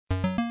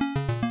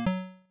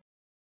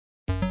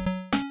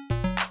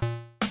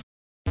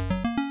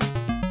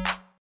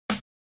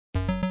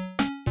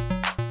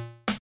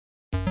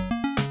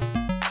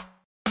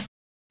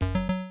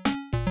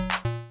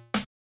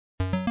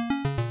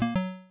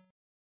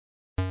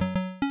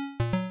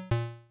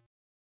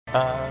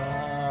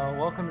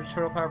Welcome to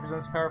Turtle Power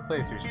Presents Power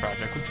Playthroughs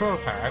Project with Turtle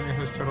Power. I'm your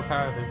host, Turtle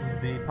Power. This is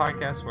the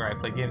podcast where I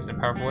play games in a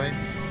powerful way,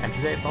 and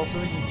today it's also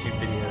a YouTube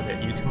video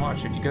that you can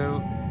watch. If you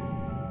go,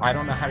 I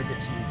don't know how to get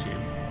to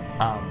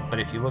YouTube,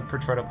 but if you look for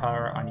Turtle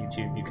Power on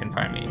YouTube, you can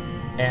find me.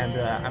 And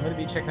I'm going to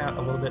be checking out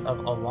a little bit of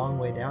A Long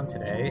Way Down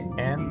today,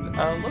 and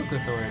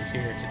Locothor is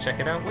here to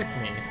check it out with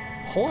me.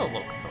 Hello,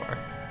 Locothor.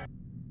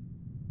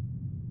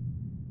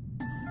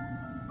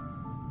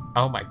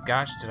 Oh my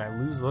gosh, did I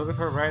lose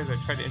Logothor right as I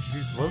tried to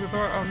introduce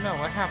Logothor? Oh no,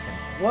 what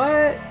happened?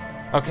 What?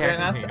 Okay,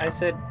 I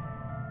said,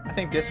 I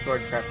think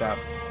Discord crapped out.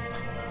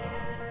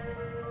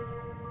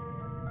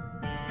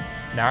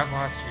 Now I've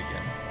lost you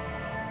again.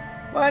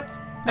 What?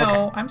 No,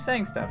 Okay. I'm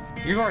saying stuff.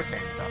 You are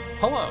saying stuff.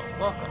 Hello,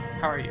 welcome.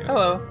 How are you?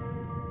 Hello.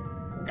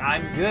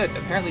 I'm good.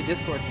 Apparently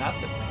Discord's not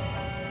so.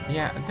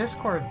 Yeah,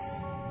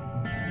 Discord's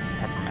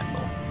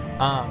temperamental.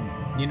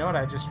 You know what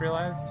I just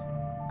realized?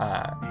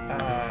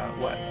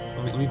 What?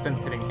 We've been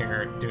sitting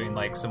here doing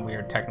like some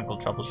weird technical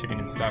troubleshooting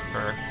and stuff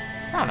for,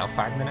 I don't know,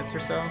 5 minutes or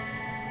so.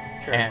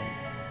 Sure. And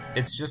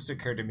it's just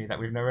occurred to me that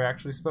we've never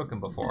actually spoken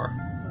before.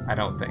 I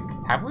don't think.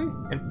 Have we?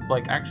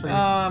 Actually...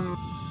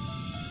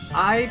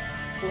 I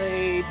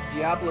played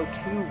Diablo 2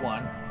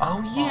 one.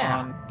 Oh, yeah!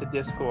 On the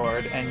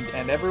Discord,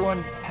 and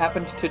everyone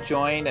happened to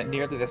join at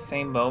nearly the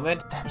same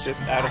moment. That's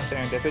just right. out of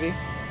serendipity.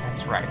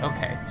 That's right.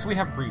 Okay, so we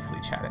have briefly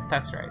chatted.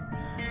 That's right.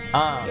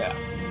 Yeah.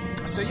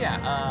 So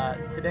yeah,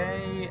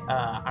 today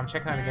I'm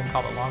checking out a game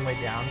called A Long Way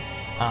Down.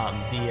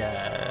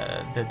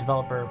 The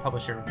developer,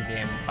 publisher of the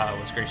game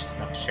was gracious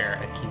enough to share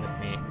a key with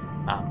me.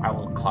 I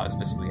will call it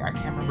specifically. I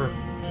can't remember if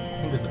I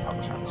think it was the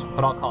publisher on this one,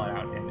 but I'll call it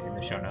out in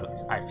the show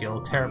notes. I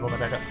feel terrible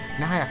that I don't.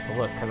 Now I have to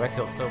look because I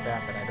feel so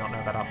bad that I don't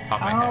know that off the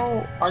top of my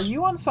head. Oh, are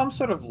you on some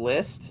sort of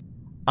list?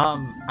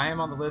 I am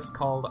on the list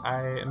called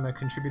I am a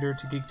contributor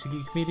to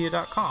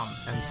geek2geekmedia.com,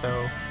 and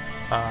so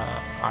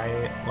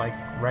I like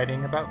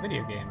writing about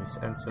video games,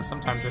 and so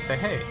sometimes I say,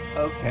 hey,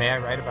 Okay. may I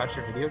write about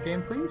your video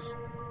game, please?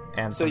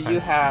 And So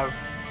sometimes, you have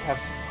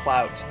some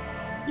clout.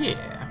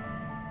 yeah,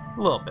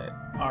 a little bit.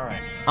 All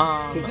right.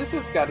 Because this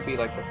has got to be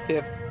like the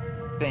fifth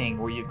thing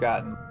where you've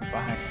gotten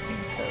behind the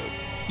scenes code.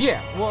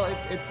 Yeah, well,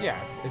 it's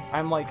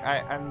I'm like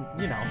I'm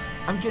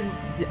I'm getting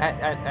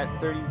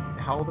at 30.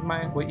 How old am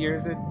I? What year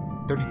is it?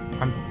 30.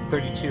 I'm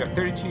 32. I'm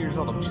 32 years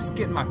old. I'm just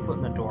getting my foot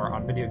in the door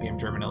on video game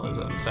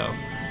journalism. So,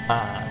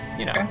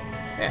 Okay.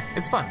 yeah,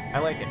 it's fun. I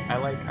like it. I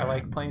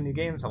like playing new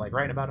games. I like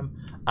writing about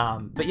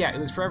them. But yeah, it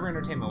was Forever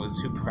Entertainment was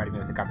who provided me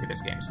with a copy of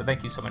this game. So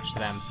thank you so much to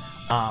them.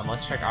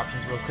 Let's check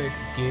options real quick.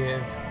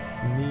 Give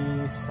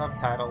me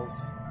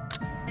subtitles.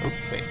 Oh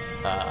wait.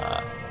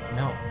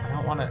 No, I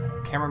don't want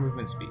to. Camera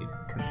movement speed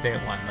can stay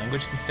at 1.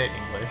 Language can stay at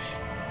English.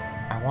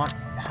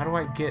 How do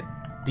I get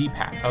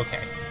D-pad?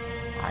 Okay.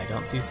 I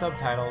don't see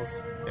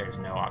subtitles. There's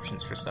no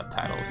options for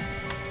subtitles.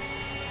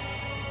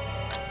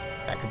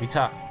 That could be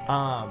tough.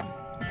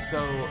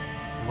 So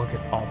look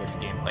at all this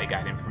gameplay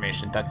guide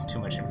information. That's too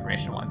much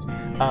information at once.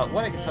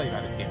 What I can tell you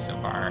about this game so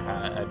far,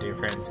 dear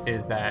friends,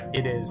 is that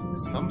it is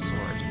some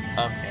sort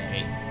of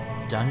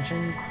a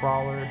dungeon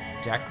crawler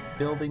deck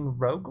building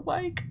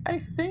roguelike, I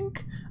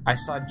think. I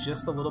saw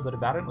just a little bit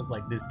about it and was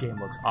like, this game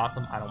looks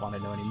awesome. I don't want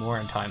to know any more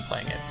until I'm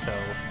playing it. So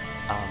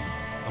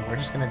we're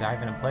just going to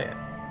dive in and play it.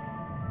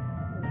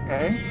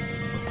 Okay.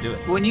 Let's do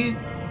it. When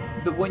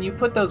you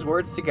put those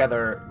words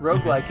together,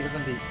 roguelike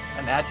isn't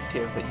an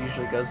adjective that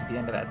usually goes at the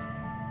end of that.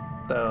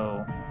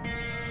 So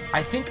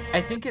I think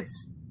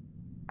it's.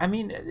 I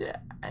mean,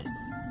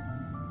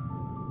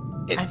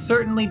 it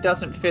certainly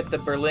doesn't fit the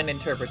Berlin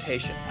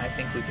interpretation, I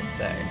think we can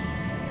say.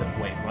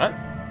 Wait, what?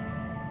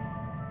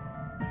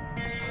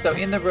 So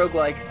in the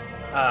roguelike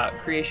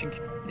creation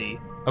community,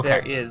 Okay.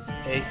 there is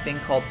a thing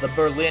called the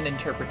Berlin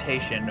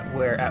interpretation,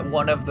 where at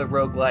one of the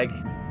roguelike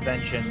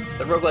conventions,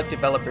 the roguelike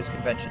developers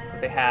convention that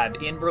they had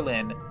in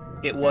Berlin,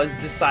 it was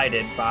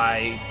decided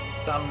by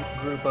some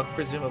group of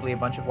presumably a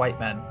bunch of white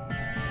men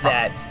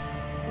that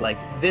like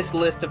this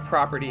list of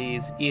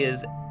properties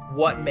is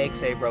what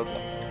makes a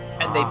roguelike.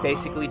 And they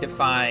basically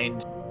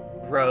defined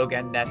rogue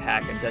and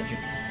NetHack and dungeon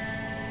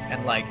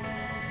and like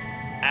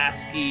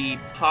ASCII,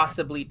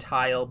 possibly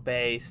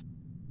tile-based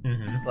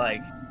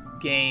like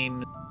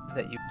games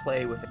that you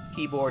play with a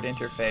keyboard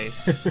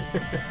interface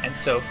and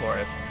so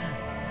forth.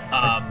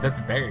 That's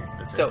very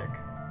specific.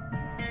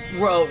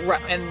 Well,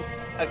 right, and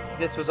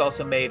this was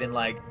also made in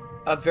like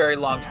a very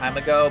long time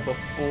ago,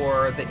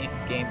 before the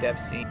indie game dev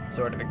scene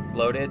sort of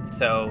exploded.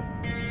 So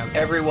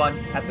everyone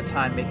at the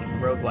time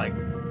making roguelike,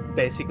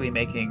 basically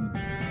making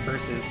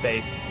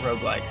versus-based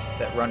roguelikes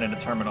that run in a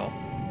terminal.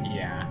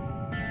 Yeah,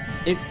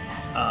 it's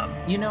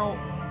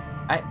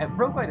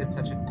roguelite is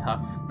such a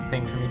tough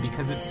thing for me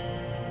because it's,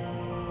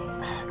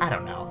 I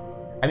don't know.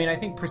 I mean, I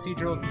think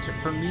procedural,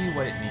 for me,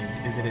 what it means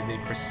is it is a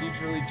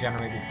procedurally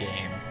generated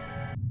game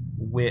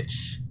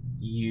which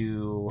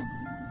you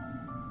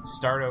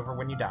start over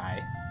when you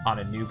die on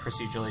a new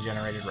procedurally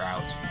generated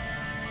route,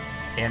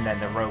 And then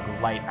the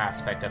roguelite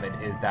aspect of it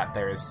is that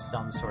there is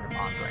some sort of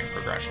ongoing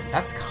progression.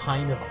 That's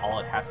kind of all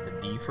it has to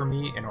be for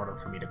me in order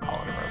for me to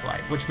call it a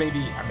roguelite, which maybe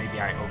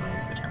I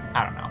overuse the term.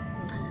 I don't know.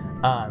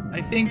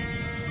 I think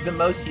the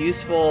most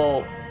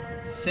useful,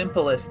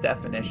 simplest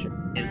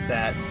definition is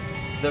that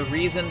the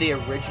reason the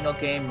original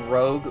game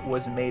Rogue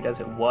was made as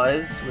it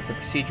was with the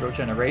procedural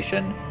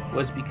generation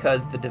was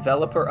because the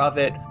developer of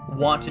it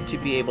wanted to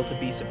be able to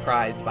be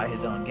surprised by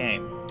his own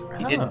game.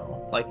 He didn't,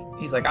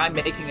 he's like, I'm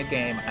making a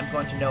game, I'm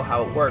going to know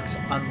how it works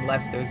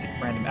unless there's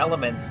random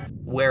elements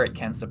where it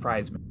can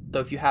surprise me. So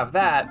if you have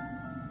that,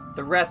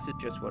 the rest is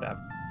just whatever.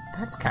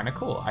 That's kind of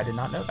cool. I did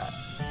not know that.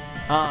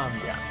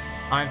 Yeah.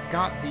 I've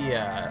got the,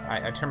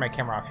 I turned my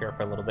camera off here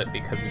for a little bit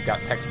because we've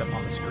got text up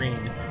on the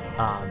screen.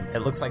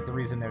 It looks like the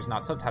reason there's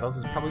not subtitles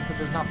is probably because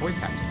there's not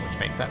voice acting, which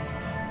makes sense.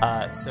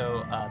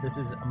 So this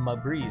is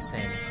Mabri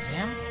saying,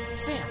 Sam,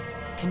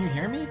 can you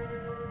hear me?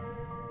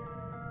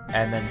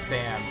 And then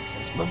Sam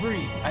says,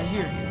 Mabri, I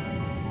hear you.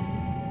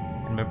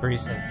 And Mabri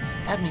says,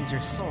 that means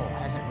your soul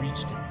hasn't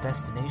reached its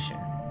destination.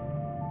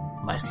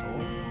 My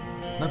soul?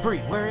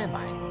 Mabri, where am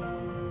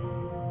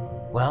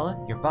I?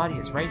 Well, your body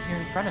is right here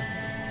in front of me.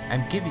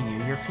 I'm giving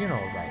you your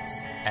funeral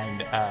rites.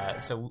 And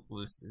so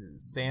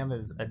Sam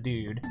is a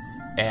dude,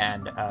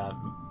 and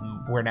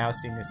we're now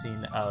seeing a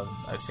scene of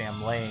Sam's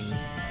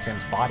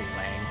body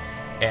laying,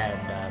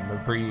 and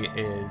Mabri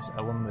is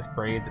a woman with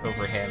braids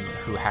over him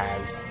who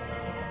has,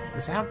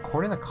 is that a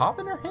cord in the cob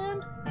in her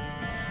hand?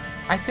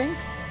 I think,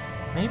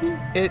 maybe?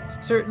 It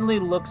certainly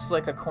looks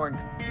like a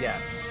corn,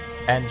 yes.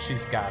 And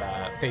she's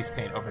got face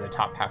paint over the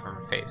top half of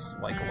her face,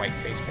 like a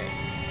white face paint.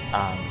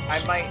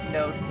 I might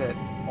note that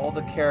all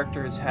the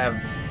characters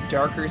have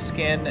darker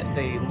skin.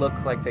 They look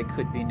like they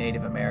could be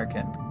Native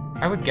American.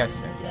 I would guess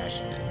so, yeah.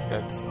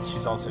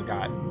 She's also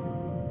got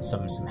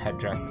some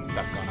headdress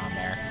stuff going on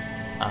there.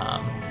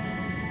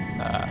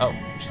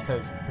 She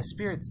says, the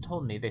spirits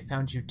told me they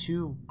found you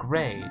too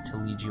gray to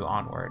lead you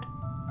onward.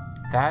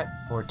 That,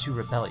 or too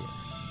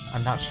rebellious.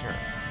 I'm not sure.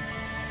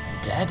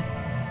 I'm dead?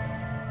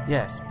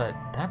 Yes, but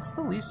that's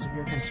the least of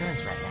your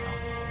concerns right now.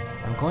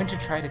 I'm going to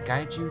try to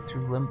guide you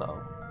through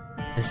limbo.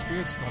 The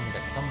spirits told me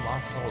that some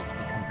lost souls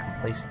become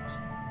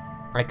complacent.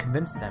 I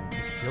convinced them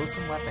to steal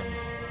some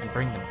weapons and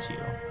bring them to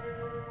you.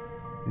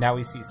 Now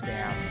we see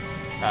Sam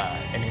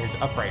in his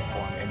upright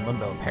form in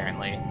limbo,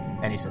 apparently,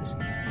 and he says,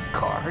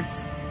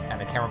 cards? And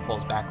the camera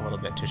pulls back a little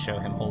bit to show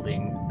him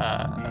holding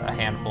a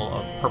handful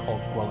of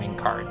purple glowing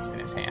cards in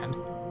his hand.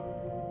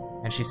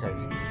 And she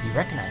says, you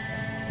recognize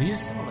them. We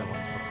used similar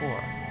ones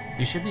before.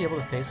 You should be able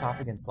to face off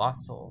against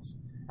lost souls,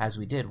 as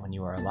we did when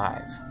you were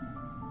alive.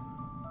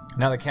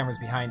 Now the camera's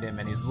behind him,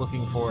 and he's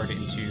looking forward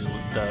into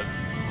the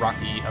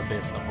rocky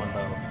abyss of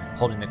limbo,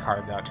 holding the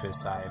cards out to his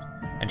side.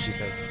 And she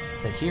says,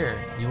 but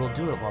here, you will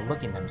do it while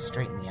looking them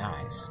straight in the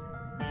eyes.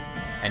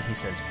 And he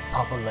says,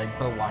 Papa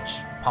Legba,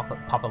 watch.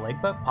 Papa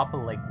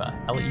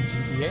Legba,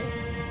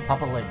 L-E-G-B-A?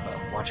 Papa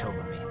Legba, watch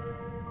over me.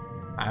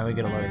 And we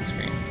get a loading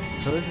screen.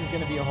 So this is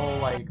going to be a whole,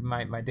 like,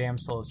 my damn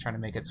soul is trying to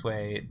make its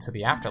way to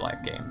the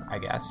Afterlife game, I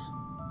guess.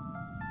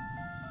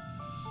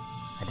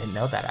 I didn't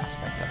know that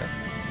aspect of it.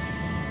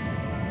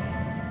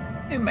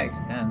 It makes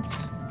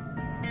sense.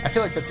 I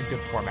feel like that's a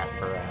good format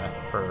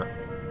for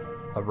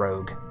a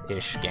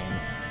rogue-ish game.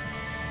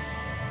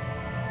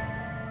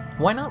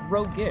 Why not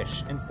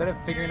rogue-ish? Instead of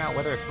figuring out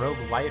whether it's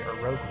rogue-lite or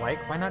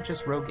rogue-like, why not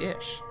just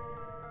rogue-ish?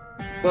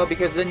 Well,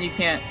 because then you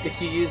can't, if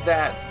you use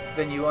that,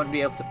 then you won't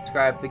be able to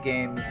describe the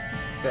game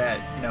that,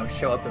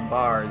 show up in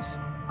bars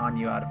on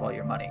you out of all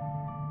your money.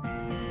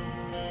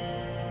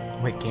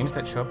 Wait, games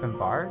that show up in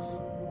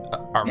bars?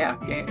 Yeah,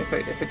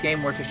 if a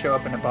game were to show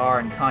up in a bar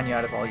and con you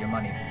out of all your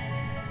money.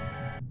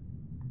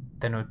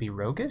 Then it would be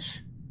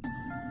roguish?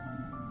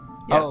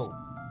 Yes. Oh.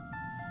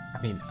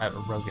 I mean, a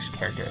roguish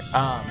character.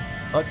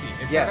 Let's see.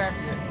 It says I have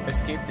to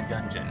escape the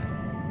dungeon.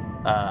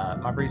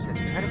 Mabri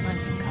says, try to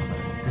find some cover.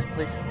 This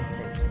place isn't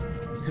safe.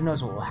 Who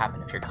knows what will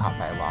happen if you're caught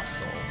by a lost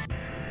soul.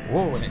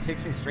 Whoa, and it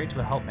takes me straight to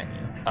a help menu.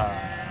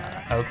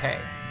 Okay.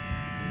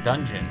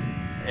 Dungeon.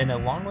 In a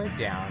long way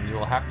down, you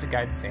will have to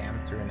guide Sam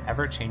through an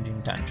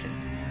ever-changing dungeon.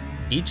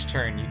 Each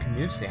turn, you can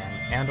move Sam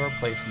and/or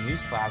place new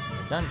slabs in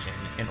the dungeon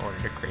in order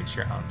to create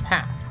your own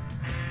path.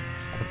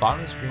 At the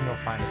bottom of the screen, you'll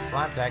find a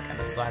slab deck and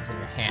the slabs in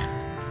your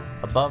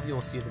hand. Above,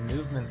 you'll see the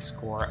movement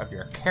score of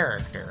your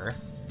character,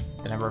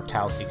 the number of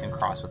tiles you can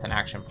cross with an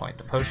action point,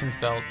 the potions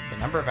belt, the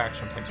number of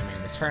action points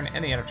remaining this turn,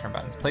 and the end of turn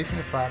buttons. Placing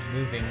a slab,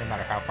 moving, no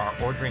matter how far,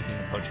 or drinking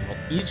a potion will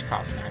each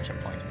cost an action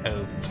point.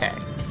 Okay.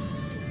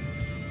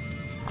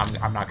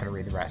 I'm not going to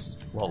read the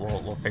rest.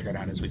 We'll figure it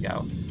out as we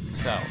go.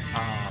 So,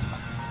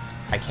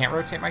 I can't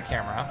rotate my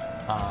camera,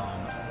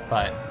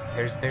 but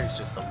there's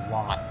just a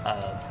lot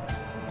of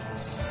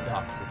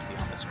stuff to see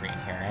on the screen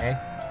here, eh?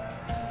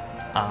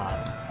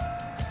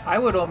 I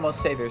would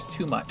almost say there's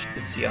too much to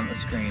see on the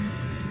screen.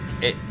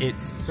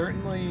 It's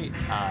certainly,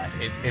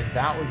 if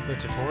that was the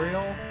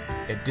tutorial,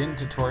 It didn't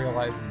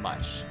tutorialize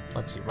much.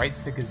 Let's see, right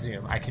stick is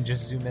zoom. I can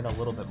just zoom in a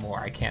little bit more.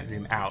 I can't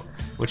zoom out,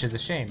 which is a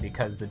shame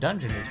because the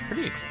dungeon is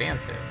pretty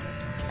expansive.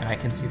 And I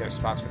can see there's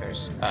spots where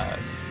there's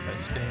a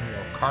spinning wheel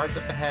of cards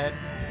up ahead.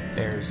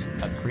 There's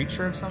a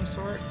creature of some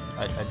sort,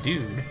 a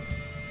dude.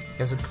 He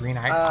has a green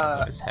icon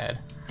above his head.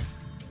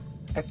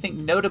 I think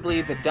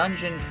notably the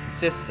dungeon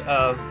consists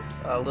of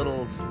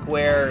little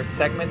square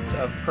segments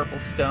of purple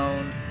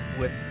stone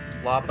with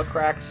lava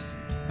cracks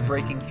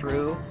breaking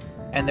through,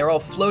 and they're all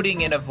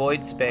floating in a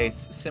void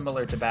space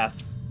similar to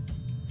Bastion.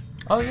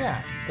 Oh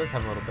yeah, it does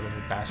have a little bit of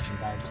a Bastion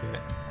vibe to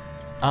it.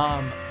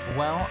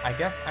 Well, I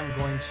guess I'm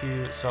going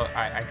to, so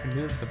I can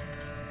move the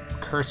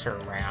cursor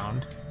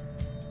around.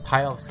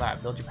 Pile of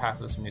slab, build your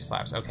path with some new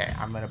slabs. Okay,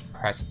 I'm gonna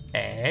press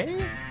A.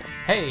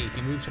 Hey,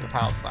 he moved to the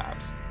pile of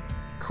slabs.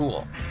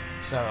 Cool.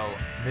 So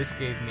this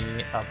gave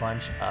me a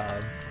bunch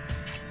of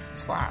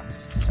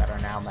slabs that are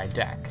now my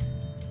deck.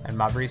 And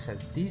Mabri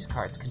says, these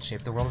cards can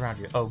shape the world around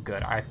you. Oh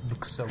good, I'm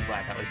so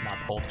glad that was not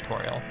the whole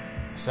tutorial.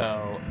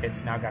 So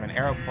it's now got an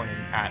arrow pointing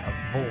at a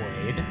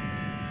void.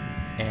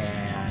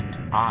 And,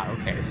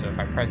 okay, so if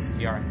I press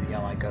ZR and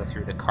ZL, I go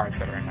through the cards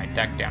that are in my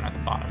deck down at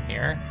the bottom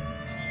here.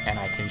 And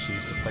I can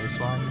choose to place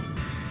one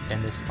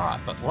in this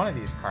spot. But one of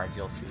these cards,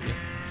 you'll see,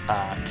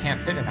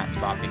 can't fit in that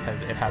spot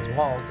because it has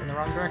walls in the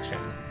wrong direction.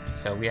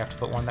 So we have to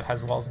put one that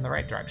has walls in the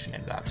right direction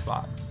into that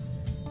spot.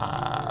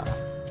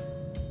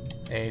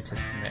 A to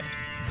submit.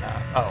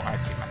 Oh, I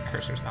see, my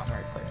cursor's not in the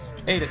right place.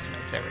 A to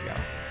submit, there we go.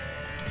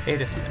 A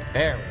to submit,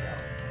 there we go.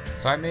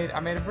 So I made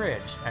a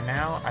bridge, and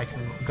now I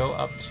can go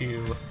up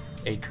to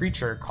a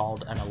creature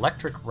called an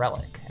electric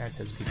relic, and it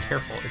says be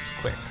careful, it's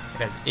quick.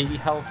 It has 80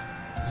 health,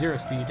 0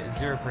 speed,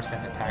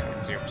 0% attack, and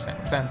 0%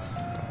 defense.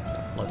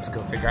 Let's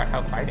go figure out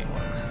how fighting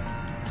works.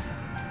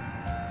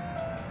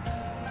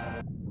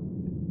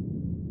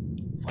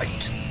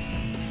 Fight.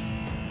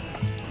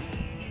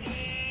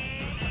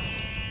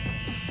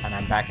 And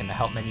I'm back in the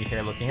help menu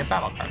here looking at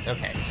battle cards.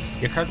 Okay,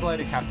 your cards allow you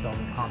to cast spells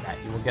in combat.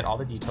 You will get all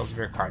the details of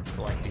your cards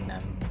selecting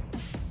them.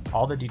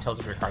 All the details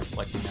of your cards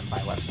selecting them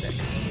by left stick.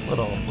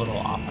 Little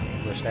off on the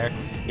English there.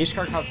 Each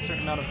card costs a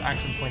certain amount of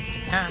action points to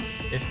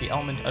cast. If the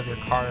element of your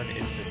card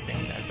is the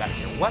same as that of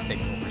your weapon,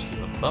 you will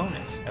receive a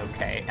bonus.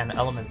 Okay, and the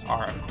elements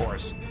are, of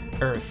course,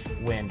 earth,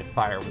 wind,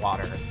 fire,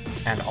 water,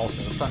 and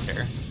also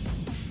thunder.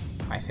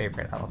 My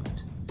favorite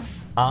element.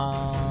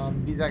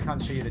 These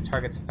icons show you the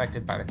targets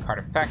affected by the card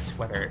effect,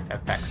 whether it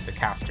affects the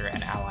caster,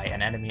 an ally,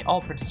 an enemy,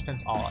 all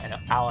participants, all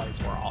allies,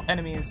 or all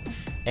enemies,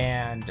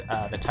 and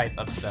the type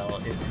of spell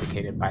is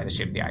indicated by the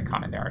shape of the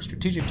icon, and there are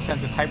strategic,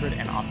 defensive, hybrid,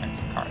 and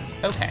offensive cards.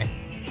 Okay,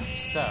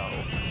 so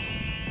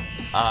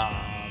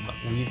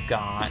we've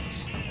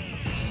got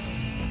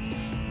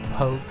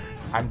poke.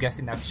 I'm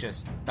guessing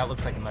that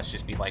looks like it must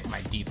just be like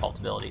my default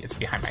ability. It's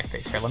behind my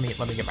face here. Let me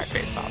get my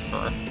face off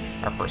for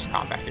our first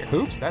combat here.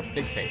 Oops, that's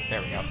big face.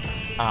 There we go.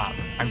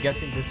 I'm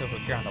guessing this over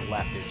here on the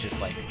left is just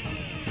like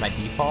my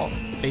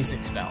default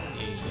basic spell.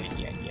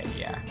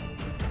 Yeah.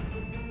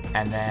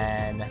 And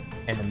then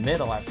in the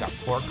middle, I've got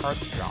 4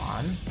 cards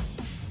drawn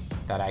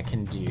that I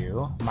can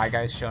do. My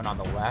guy's shown on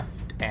the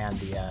left, and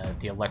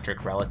the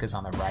electric relic is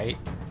on the right.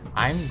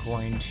 I'm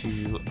going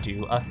to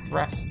do a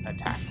thrust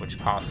attack, which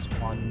costs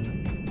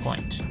 1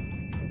 point,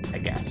 I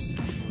guess.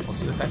 We'll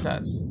see what that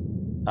does.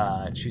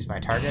 Choose my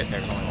target.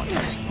 There's only one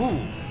target. Ooh,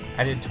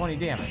 I did 20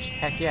 damage.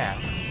 Heck yeah.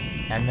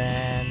 And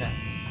then,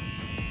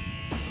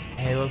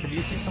 hey, look, do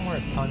you see somewhere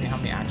it's telling me how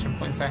many action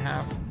points I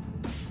have?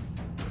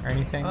 Or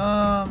anything?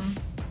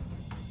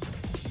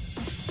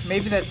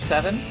 Maybe that's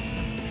 7?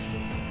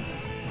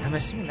 I'm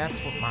assuming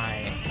that's what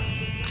my...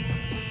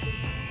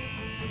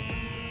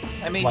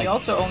 I mean, you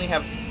also only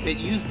have... It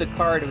used the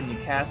card when you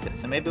cast it,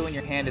 so maybe when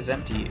your hand is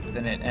empty,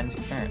 then it ends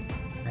your turn.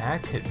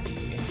 That could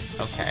be.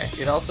 Okay.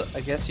 It also...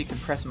 I guess you can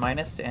press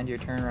minus to end your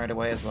turn right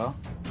away as well.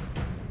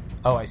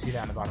 Oh, I see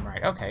that on the bottom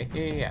right. Okay,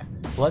 yeah.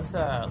 Let's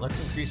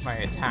increase my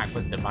attack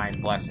with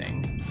Divine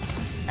Blessing,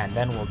 and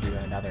then we'll do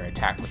another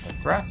attack with the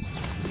Thrust.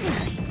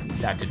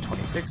 That did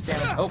 26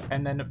 damage. Oh,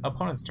 and then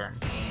opponent's turn.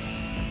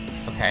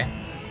 Okay.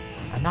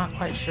 I'm not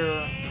quite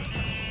sure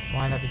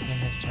why that became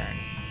his turn.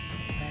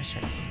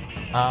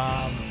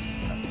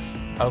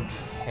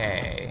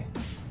 Okay.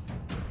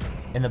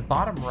 In the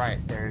bottom right,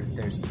 there's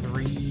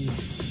 3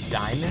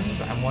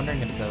 diamonds. I'm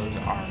wondering if those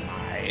are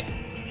my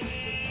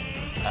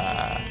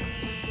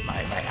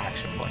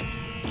action points.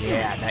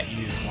 Yeah, that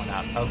used one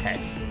up. Okay.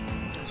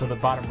 So the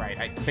bottom right,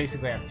 I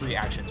basically have 3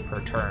 actions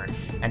per turn,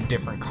 and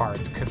different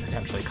cards could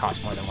potentially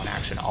cost more than 1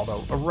 action,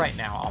 although right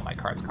now all my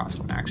cards cost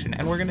 1 action.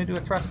 And we're going to do a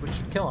thrust, which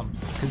should kill him,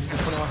 because he's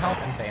at 21 health,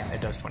 and bam,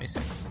 it does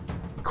 26.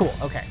 Cool,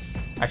 okay.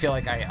 I feel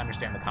like I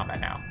understand the combat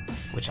now,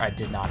 which I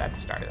did not at the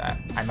start of that.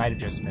 I might have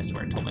just missed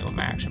where it told me what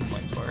my action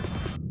points were.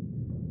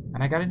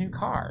 And I got a new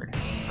card,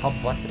 called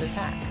Blessed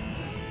Attack.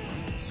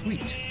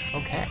 Sweet,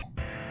 okay.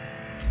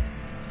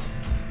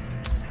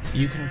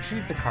 You can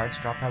retrieve the cards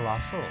dropped by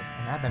Lost Souls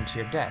and add them to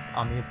your deck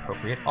on the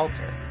appropriate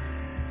altar.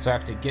 So I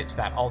have to get to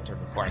that altar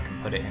before I can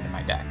put it into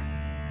my deck.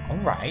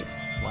 Alright,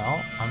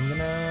 well, I'm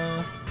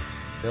gonna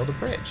build a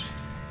bridge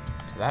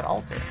to that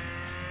altar.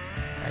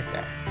 Right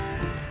there.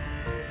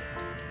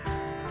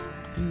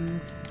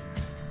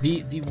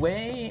 The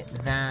way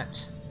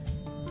that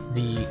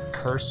the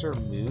cursor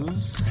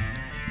moves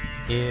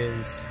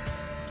is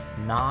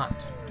not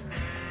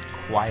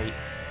quite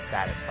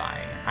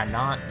satisfying. I'm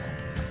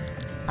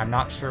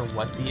not sure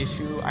what the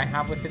issue I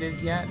have with it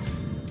is yet,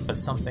 but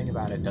something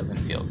about it doesn't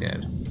feel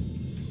good.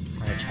 I'm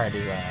gonna try to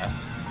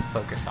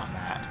focus on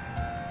that.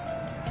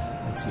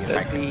 Let's see if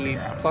I can figure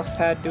out. Does the plus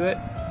pad do it?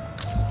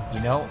 You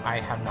know, I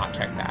have not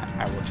checked that.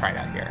 I will try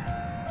that here.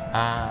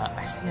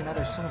 I see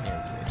another soul near you.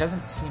 It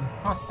doesn't seem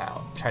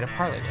hostile. Try to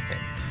parley with it.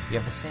 You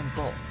have the same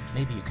goal.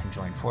 Maybe you can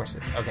join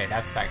forces. Okay,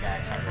 that's that guy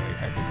I saw earlier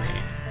who has the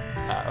green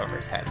over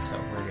his head. So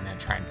we're gonna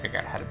try and figure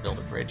out how to build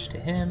a bridge to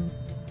him.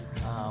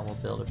 We'll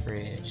build a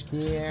bridge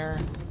there.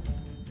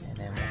 And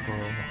then we'll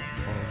go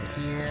over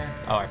here.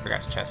 Oh, I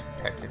forgot to check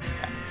the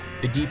D-pad.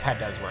 The D-pad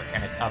does work,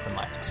 and it's up and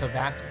left. So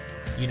that's,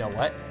 you know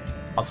what?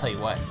 I'll tell you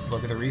what.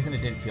 Look, the reason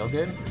it didn't feel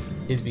good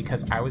is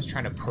because I was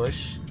trying to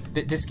push.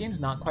 This game's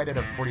not quite at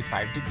a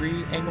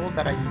 45-degree angle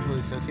that I usually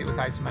associate with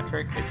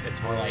isometric.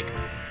 It's more like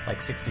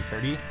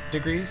 60-30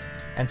 degrees.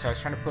 And so I was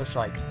trying to push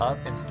like up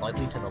and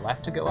slightly to the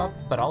left to go up,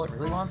 but all it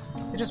really wants,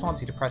 it just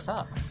wants you to press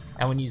up.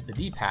 And when you use the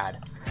D-pad,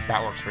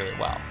 that works really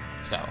well.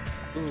 So,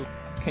 ooh,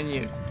 can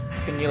you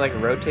like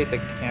rotate the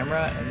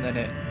camera and then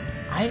it?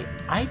 I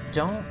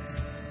don't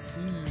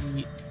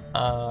see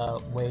a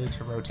way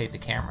to rotate the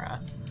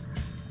camera.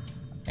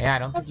 Yeah, I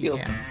don't think you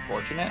can.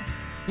 Unfortunate.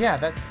 Yeah,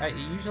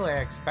 usually I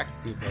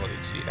expect the ability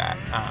to do that.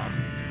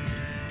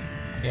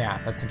 Yeah,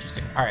 that's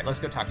interesting. All right, let's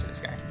go talk to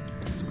this guy.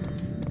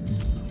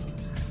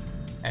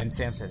 And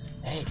Sam says,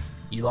 "Hey,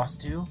 you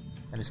lost too?"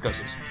 And this guy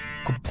says,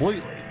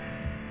 "Completely.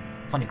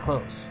 Funny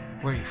clothes.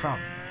 Where are you from?"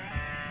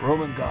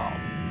 "Roman Gaul.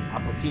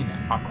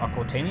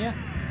 Aquitania?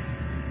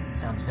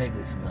 Sounds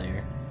vaguely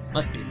familiar.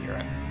 Must be in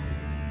Europe."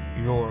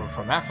 "You're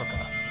from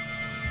Africa?"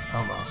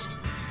 "Almost.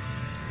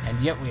 And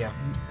yet we have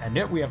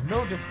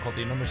no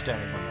difficulty in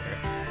understanding one another.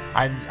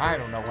 I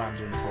don't know why I'm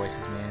doing the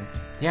voices, man.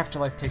 The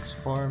afterlife takes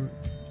form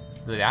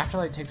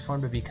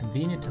to be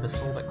convenient to the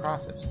soul that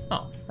crosses."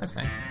 Oh, that's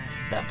nice.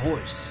 "That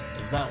voice,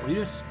 is that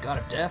Letus, god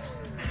of death?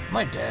 Am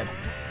I dead?"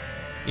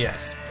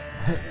 "Yes."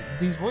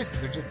 These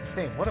voices are just the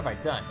same. What have I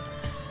done?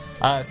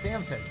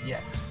 Sam says,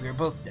 "Yes, we are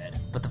both dead,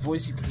 but the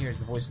voice you can hear is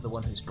the voice of the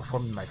one who's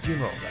performing my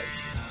funeral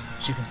rites.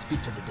 She can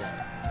speak to the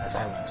dead, as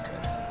I once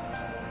could."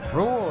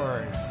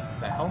 Roars,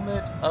 the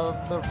helmet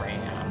of the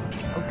ram.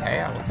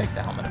 Okay, I will take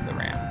the helmet of the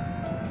ram.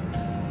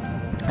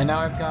 And now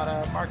I've got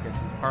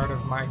Marcus as part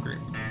of my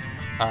group.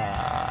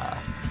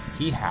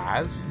 He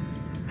has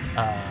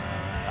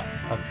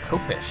a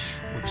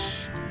Kopish,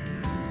 which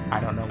I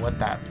don't know what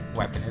that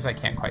weapon is. I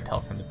can't quite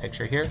tell from the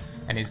picture here.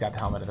 And he's got the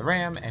helmet of the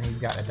ram, and he's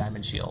got a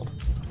diamond shield.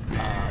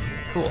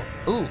 Cool.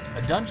 Ooh,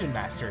 a dungeon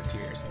master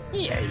appears.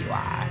 "Here you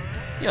are.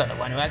 You're the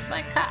one who has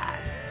my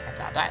cards. I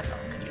thought I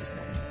alone could use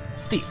them.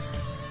 Thief,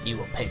 you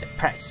will pay the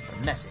price for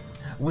messing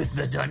with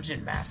the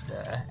dungeon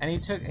master." And he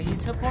took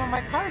one of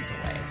my cards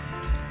away.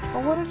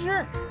 Oh, what a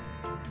jerk.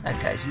 "That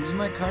guy's using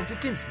my cards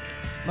against me.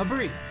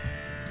 Mabri."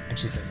 And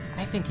she says,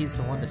 "I think he's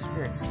the one the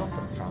spirit stole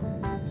them from."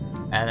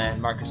 And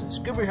then Marcus says,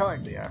 "Get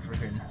behind me,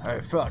 African.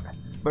 I fought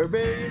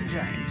barbarian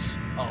giants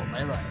all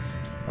my life.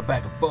 A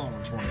bag of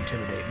bones won't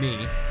intimidate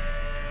me."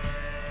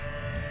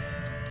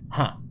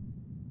 Huh.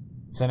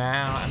 So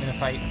now I'm in a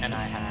fight, and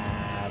I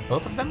have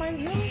both of them, I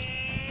assume?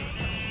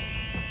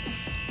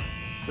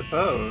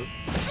 Suppose.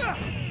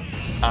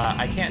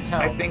 I can't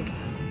tell. I think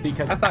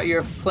because I thought you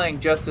were playing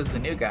just as the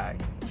new guy.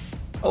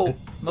 Oh,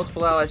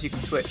 multiple allies you can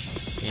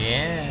switch.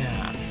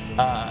 Yeah.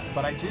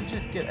 But I did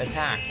just get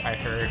attacked, I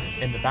heard,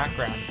 in the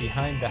background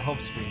behind the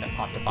help screen that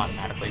popped up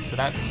automatically, so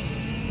that's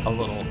a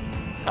little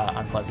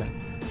unpleasant.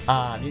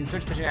 You can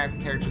switch between active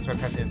characters by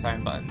pressing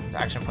assign buttons.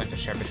 Action points are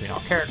shared between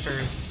all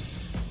characters.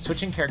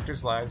 Switching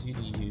characters allows you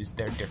to use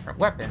their different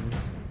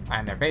weapons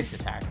and their base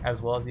attack,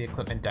 as well as the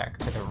equipment deck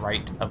to the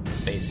right of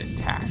the base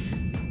attack.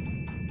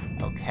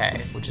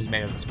 Okay, which is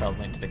made of the spells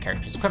linked to the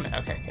character's equipment.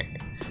 Okay.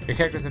 Your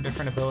characters have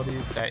different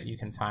abilities that you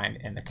can find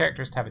in the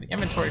characters tab of the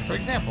inventory. For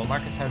example,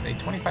 Marcus has a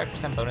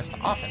 25% bonus to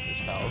offensive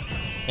spells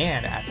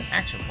and adds an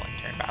action point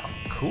during battle.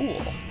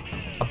 Cool.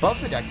 Above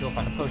the deck, you'll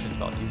find a potion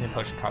spell. Using a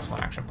potion costs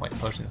 1 action point.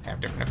 Potions can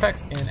have different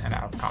effects in and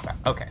out of combat.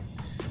 Okay.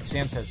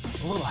 Sam says,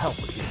 "A little help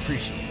would be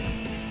appreciated."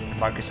 And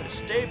Marcus says,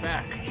 "Stay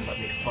back. Let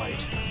me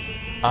fight."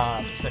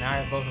 So now I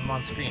have both of them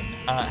on screen.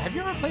 Have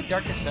you ever played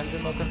Darkest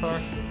Dungeon,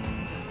 Locathor?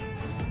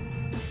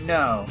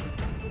 No.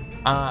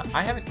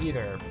 I haven't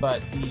either,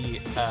 but the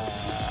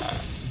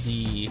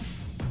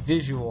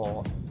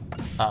visual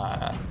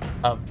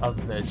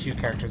of the two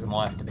characters on the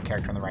left and the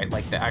character on the right,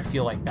 I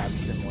feel like that's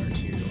similar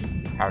to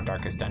how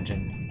Darkest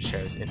Dungeon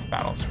shows its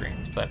battle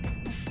screens, but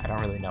I don't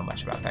really know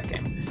much about that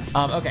game.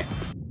 Okay.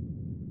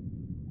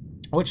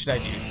 What should I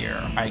do here?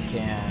 I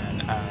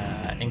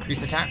can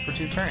increase attack for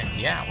 2 turns.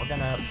 Yeah, we're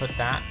gonna put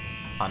that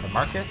onto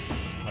Marcus,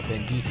 my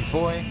big beefy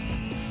boy.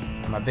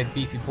 And my big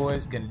beefy boy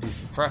is gonna do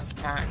some thrust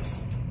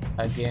attacks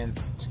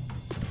against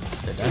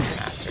the Dungeon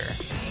Master.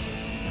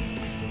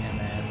 And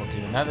then we'll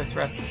do another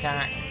thrust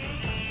attack.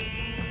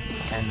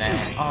 And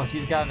then, oh,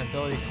 he's got an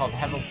ability called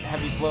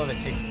Heavy Blow that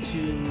takes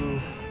 2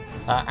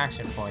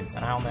 action points,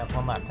 and I only have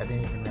 1 left. I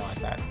didn't even realize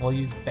that. We'll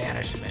use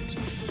Banishment.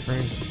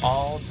 Removes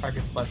all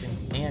target's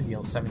blessings and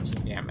deals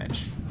 17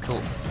 damage.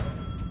 Cool.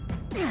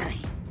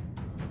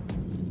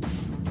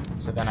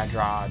 So then I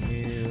draw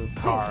new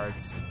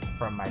cards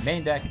from my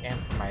main deck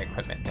and from my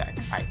equipment deck,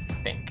 I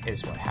think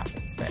is what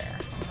happens there.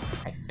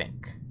 I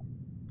think.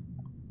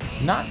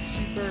 Not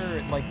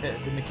super, like, the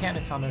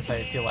mechanics on this,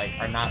 I feel like,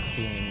 are not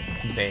being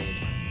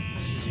conveyed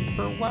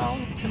super well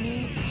to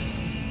me.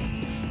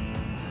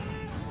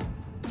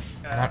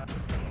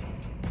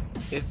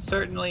 It's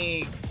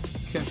certainly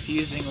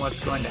confusing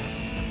what's going to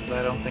happen, but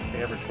I don't think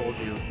they ever told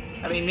you.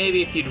 I mean,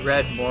 maybe if you'd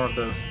read more of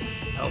those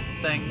help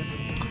things.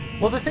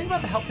 Well, the thing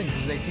about the help things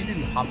is they seem to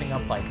be popping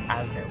up, like,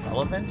 as they're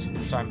relevant,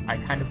 so I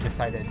kind of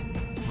decided,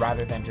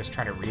 rather than just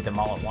trying to read them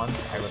all at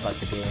once, I would let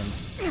the game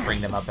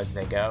bring them up as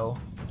they go.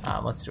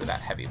 Let's do that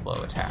Heavy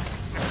Blow attack.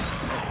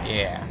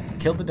 Yeah,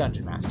 killed the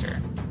Dungeon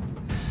Master.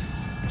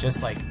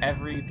 Just like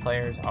every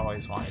player's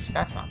always wanted to.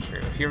 That's not true.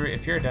 If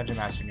you're a Dungeon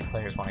Master and your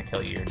players want to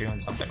kill you, you're doing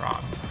something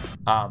wrong.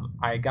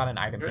 I got an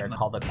item here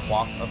called the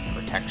Quaff of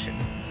Protection,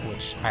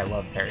 which I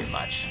love very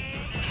much.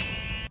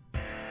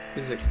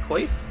 Is it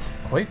Quaif?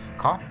 Quaif?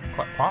 Quaff?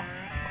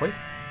 Quaif?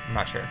 I'm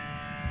not sure.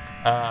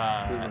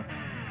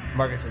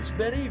 Marcus says,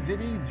 Veni,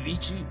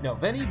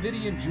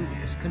 Vidi, and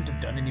Julius couldn't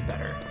have done any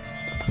better.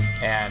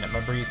 And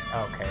Mabrice,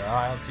 okay, well,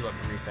 I don't see what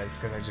Mabrice says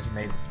because I just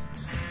made...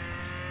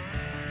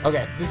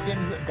 Okay, this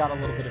game's got a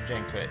little bit of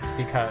jank to it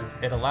because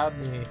it allowed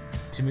me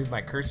to move my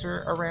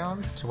cursor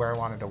around to where I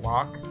wanted to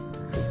walk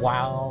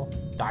while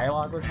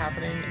dialogue was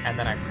happening, and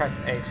then I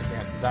pressed A to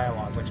advance the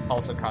dialogue, which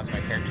also caused my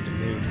character to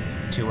move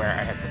to where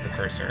I had put the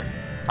cursor.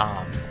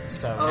 Oh,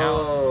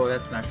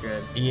 that's not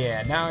good.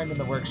 Yeah, now I'm in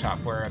the workshop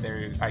where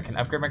I can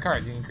upgrade my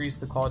cards. You increase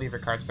the quality of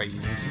your cards by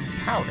using some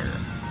powder.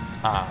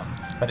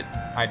 But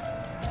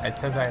it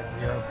says I have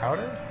 0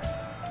 powder.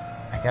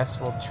 I guess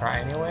we'll try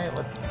anyway.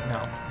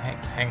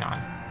 Hang on.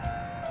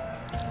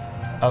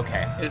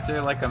 Okay. Is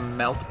there like a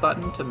melt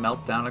button to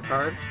melt down a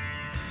card?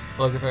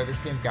 Look,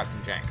 this game's got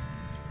some jank. Okay.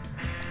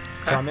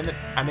 So I'm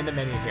in the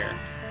menu here,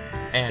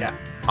 and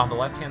on the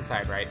left-hand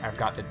side, right, I've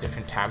got the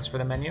different tabs for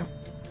the menu.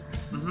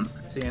 Mm-hmm.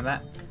 Seeing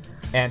that.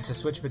 And to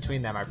switch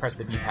between them, I press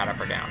the D-pad up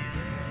or down.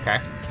 Okay.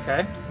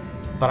 Okay.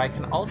 But I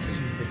can also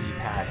use the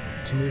D-pad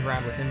to move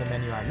around within the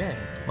menu I'm in,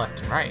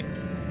 left and right.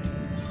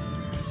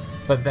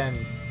 But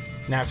then,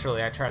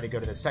 naturally, I try to go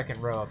to the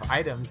second row of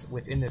items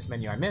within this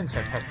menu I'm in, so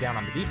I press down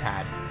on the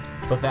D-pad,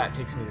 but that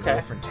takes me to a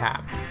different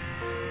tab.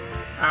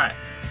 All right.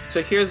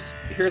 So here's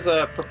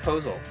a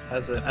proposal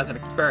as an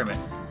experiment.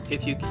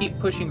 If you keep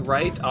pushing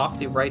right off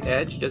the right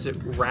edge, does it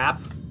wrap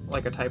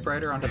like a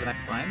typewriter onto the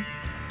next line?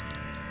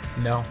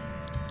 No.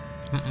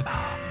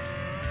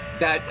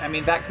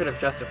 That could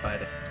have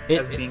justified it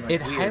as being like,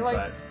 it weird,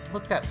 highlights.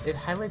 But... Look, it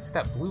highlights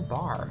that blue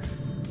bar.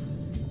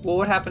 Well,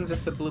 what happens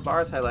if the blue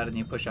bar is highlighted and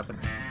you push up and...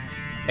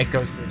 It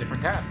goes to a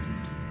different tab.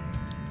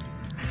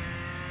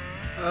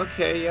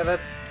 Okay, yeah, that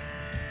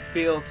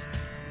feels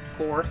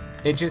poor.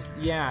 It just,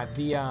 yeah,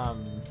 turn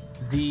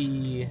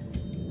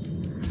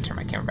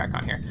my camera back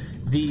on here.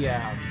 The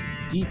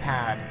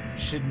D-pad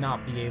should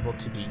not be able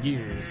to be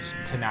used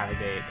to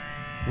navigate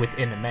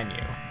within the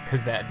menu,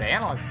 because the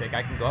analog stick,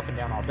 I can go up and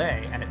down all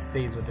day and it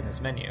stays within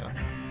this menu.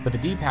 But the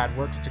D-pad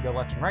works to go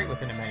left and right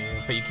within a menu,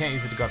 but you can't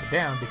use it to go up and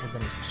down because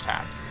then you switch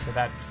tabs. So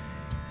that's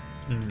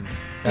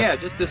yeah,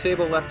 just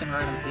disable left and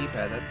right on the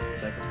D-pad.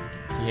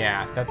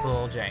 Yeah, that's a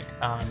little jank.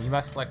 You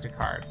must select a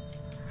card.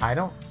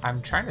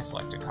 I'm trying to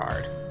select a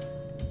card.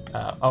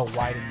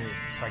 Y to move.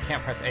 So I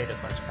can't press A to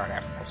select a card. I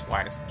have to press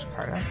Y to select a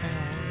card. Okay,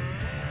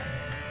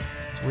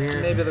 it's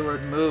weird. Maybe the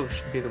word move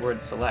should be the word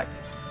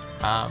select.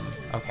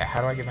 Okay,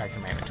 how do I get back to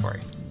my inventory?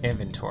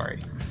 Inventory.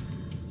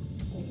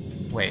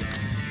 Wait.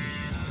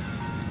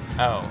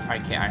 Oh, I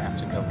can't. I have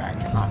to go back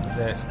on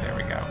this. There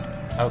we go.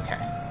 Okay.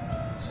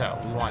 So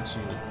we want to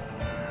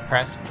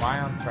press Y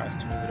on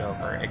thrust to move it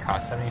over. It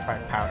costs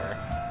 75 powder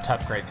to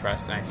upgrade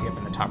thrust, and I see up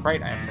in the top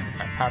right I have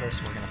 75 powder,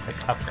 so we're going to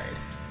click upgrade.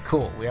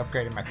 Cool, we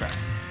upgraded my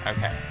thrust.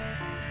 Okay.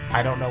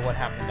 I don't know what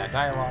happened in that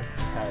dialogue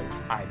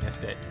because I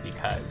missed it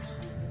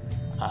because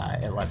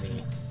it let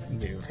me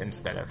move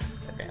instead of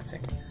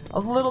advancing. A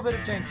little bit of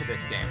jank to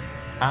this game.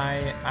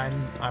 I'm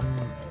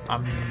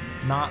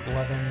not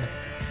loving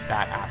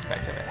that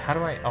aspect of it. How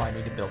do I... Oh, I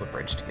need to build a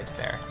bridge to get to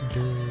there.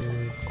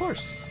 Of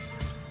course.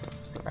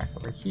 Let's go back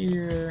over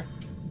here.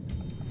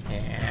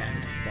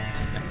 And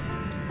then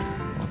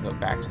we'll go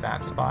back to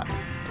that spot.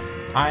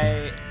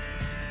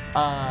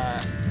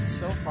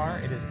 So far,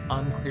 it is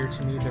unclear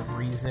to me the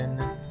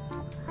reason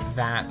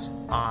that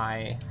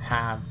I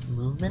have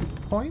movement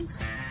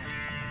points.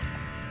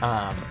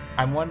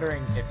 I'm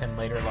wondering if in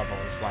later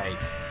levels,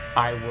 like,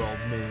 I will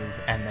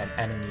move and then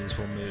enemies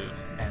will move,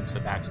 and so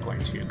that's going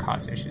to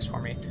cause issues for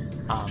me.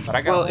 But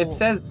I got. Well, it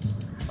says.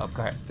 Oh,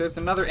 go ahead. There's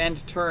another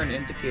end turn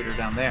indicator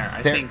down there.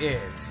 I there think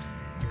is.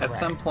 At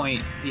some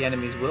point, the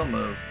enemies will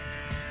move.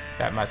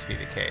 That must be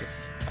the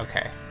case.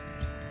 Okay.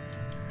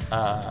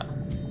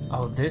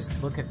 Oh,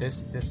 look at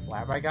this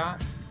slab I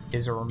got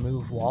is a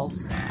remove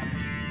walls slab.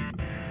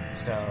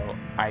 So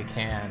I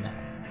can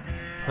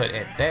put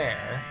it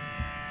there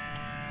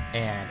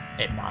and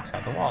it knocks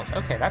out the walls.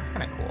 Okay, that's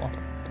kind of cool.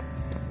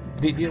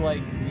 The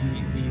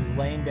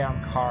laying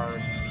down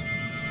cards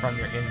from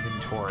your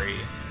inventory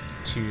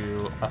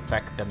to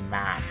affect the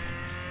map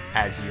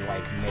as you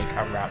like make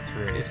a route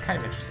through it is kind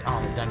of interesting.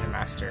 Oh, the Dungeon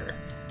Master.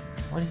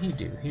 What did he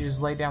do? He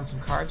just laid down some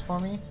cards for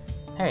me?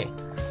 Hey.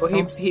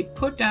 Well, he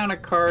put down a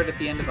card at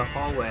the end of the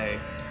hallway,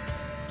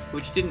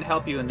 which didn't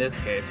help you in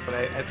this case, but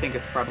I think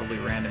it's probably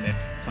random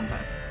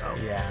sometimes. Oh.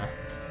 Yeah.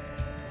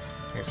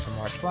 Here's some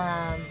more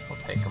slabs. I'll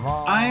take them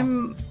all.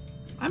 I'm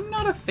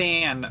not a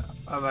fan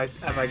of I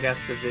guess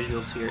the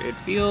visuals here. It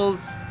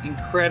feels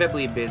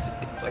incredibly busy.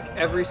 It's like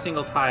every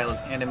single tile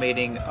is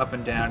animating up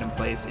and down in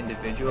place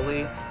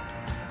individually.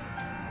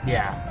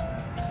 Yeah.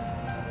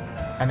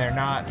 And they're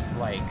not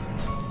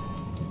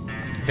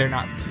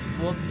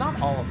well, it's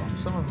not all of them.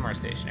 Some of them are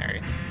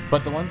stationary.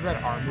 But the ones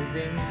that are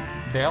moving,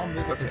 they all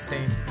move at the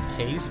same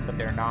pace, but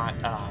they're not,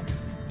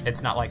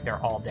 it's not like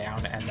they're all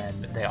down and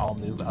then they all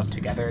move up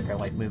together. They're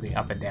like moving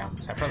up and down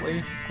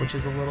separately, which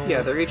is a little...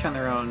 Yeah, they're each on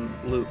their own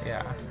loop.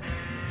 Yeah.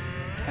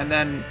 And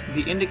then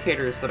the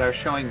indicators that are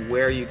showing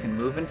where you can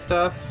move and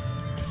stuff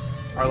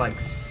are like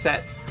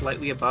set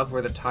slightly above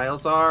where the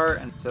tiles are,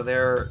 and so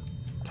their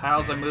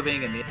tiles are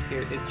moving and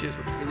it's just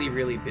really,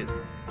 really busy.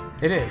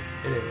 It is.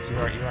 You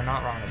are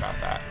not wrong about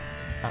that.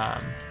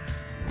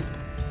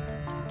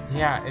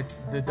 Yeah, it's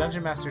the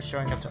Dungeon Master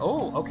showing up to...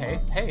 Oh,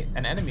 okay. Hey,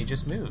 an enemy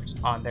just moved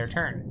on their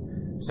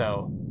turn.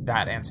 So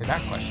that answered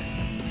that question.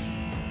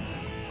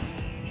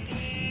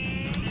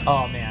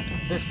 Oh,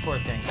 man. This poor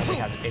thing only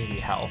has 80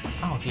 health.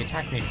 Oh, he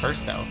attacked me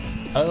first, though.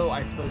 Oh,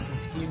 I suppose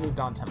since he moved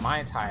on to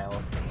my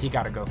tile, he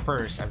got to go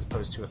first, as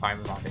opposed to if I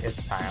move on to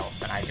its tile,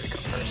 then I get to go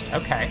first.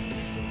 Okay.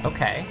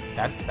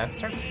 That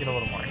starts to get a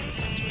little more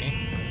interesting to me.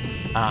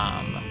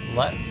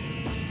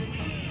 Let's...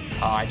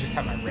 Oh, I just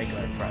have my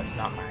regular thrust,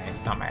 not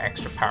my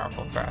extra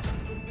powerful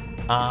thrust.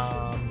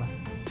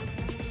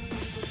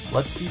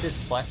 Let's do this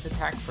blessed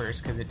attack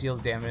first, because it deals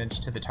damage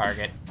to the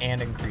target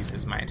and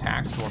increases my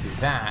attack, so we'll do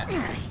that.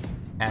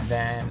 And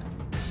then...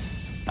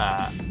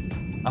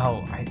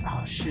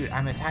 Oh, shoot,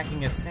 I'm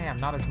attacking as Sam,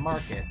 not as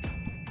Marcus.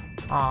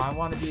 Oh, I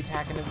want to be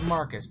attacking as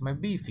Marcus, my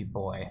beefy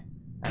boy.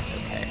 That's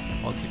okay.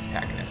 We'll keep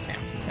attacking as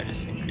Sam, since I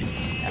just increased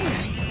his attack.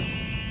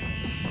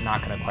 I'm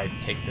not gonna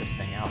quite take this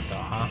thing out though,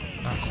 huh?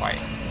 Not quite.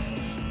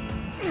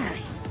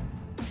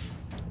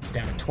 It's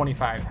down to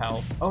 25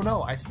 health. Oh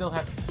no, I still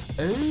have...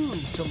 Oh,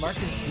 so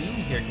Marcus being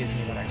here gives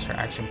me that extra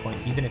action point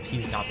even if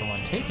he's not the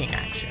one taking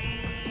action.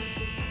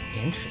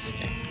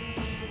 Interesting.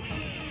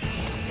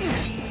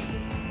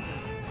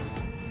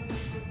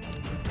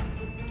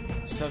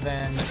 So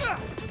then,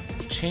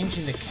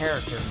 changing the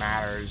character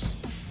matters.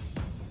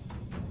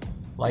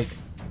 Like,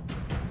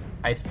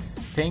 I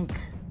think...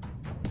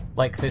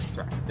 Like this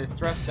thrust. This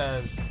thrust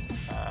does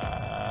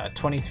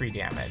 23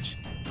 damage.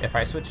 If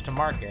I switch to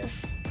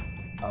Marcus,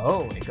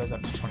 oh, it goes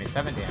up to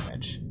 27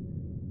 damage.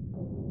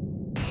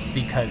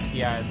 Because he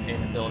has an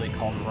ability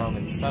called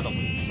Roman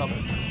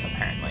Subtlety,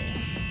 apparently,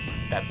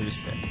 that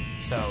boosts it.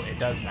 So it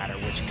does matter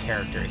which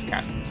character is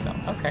casting the spell.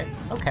 Okay.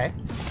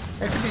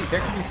 There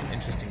could be some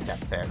interesting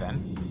depth there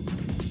then.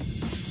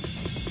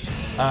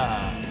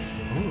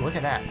 Ooh, look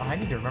at that. Oh, I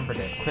need to remember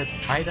to equip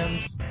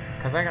items.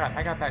 Because I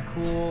got that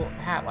cool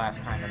hat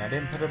last time and I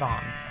didn't put it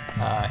on.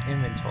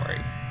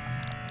 Inventory.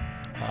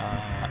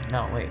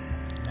 No, wait.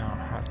 No,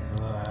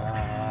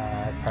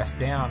 press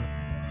down.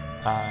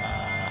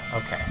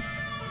 Okay.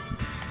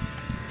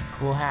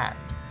 Cool hat.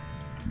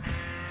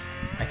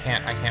 I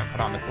can't put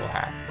on the cool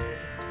hat.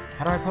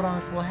 How do I put on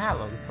the cool hat,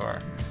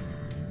 Logothor?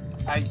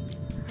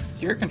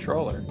 Your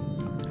controller.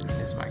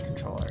 Is my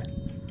controller.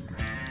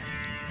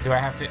 Do I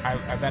have to...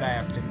 I bet I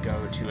have to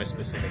go to a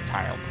specific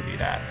tile to do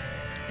that.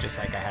 Just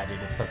like I had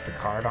to put the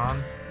card on.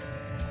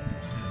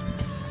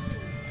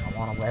 I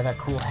want to wear that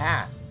cool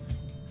hat.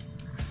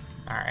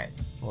 Alright,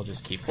 we'll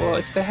just keep Well,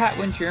 if the hat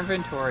went to your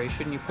inventory,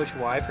 shouldn't you push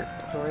Y for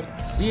inventory?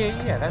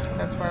 Yeah,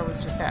 that's where I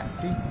was just at,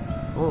 see?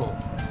 Ooh,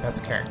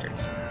 that's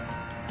characters.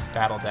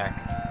 Battle deck,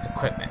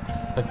 equipment.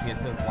 But see, it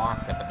says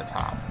locked up at the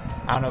top.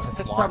 I don't know if it's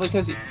That's locked. probably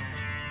because I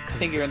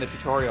think you're in the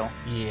tutorial.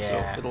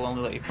 Yeah. So it'll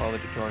only let you follow the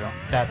tutorial.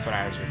 That's what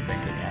I was just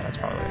thinking. Yeah, that's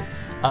probably what it is.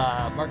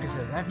 Marcus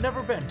says, I've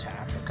never been to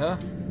Africa.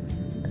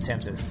 And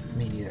Sam says,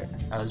 me neither.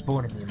 I was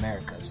born in the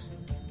Americas.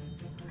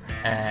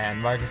 And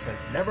Marcus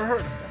says, never heard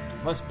of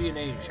them. Must be in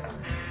Asia.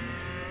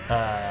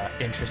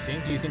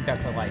 Interesting. Do you think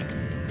that's a, like,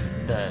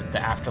 the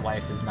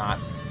afterlife is not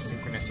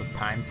synchronous with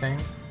time thing?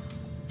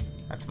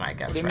 That's my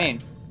guess, What do you right?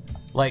 mean?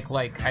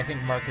 Like, I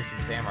think Marcus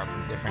and Sam are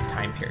from different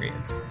time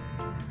periods.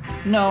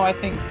 No, I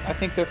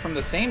think they're from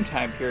the same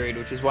time period,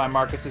 which is why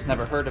Marcus has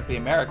never heard of the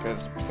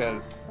Americas,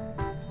 because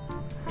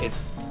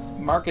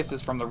Marcus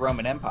is from the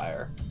Roman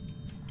Empire.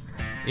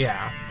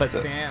 Yeah, but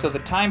Sam... So the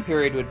time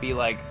period would be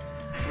like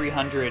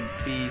 300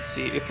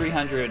 BC,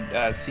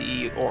 300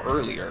 CE or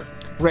earlier.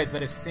 Right,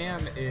 but if Sam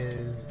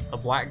is a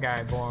black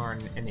guy born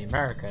in the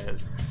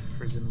Americas,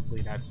 presumably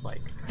that's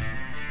like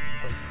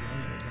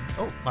post-colonialism.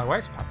 Oh, my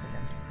wife's popping in.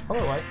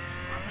 Hello, wife.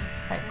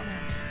 Hi.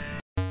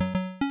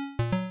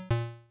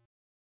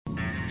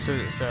 So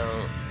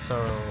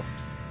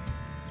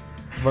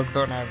Luke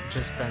Thornton and I have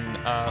just been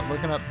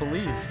looking up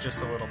Belize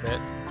just a little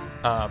bit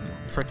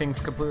for things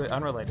completely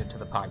unrelated to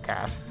the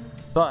podcast,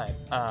 but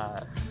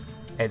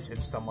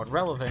it's somewhat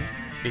relevant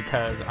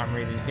because I'm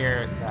reading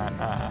here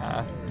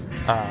that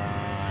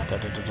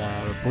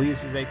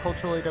Belize is a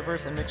culturally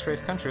diverse and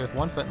mixed-race country with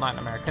one foot in Latin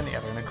America and the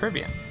other in the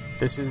Caribbean.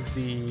 There's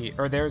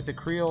the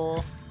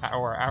Creole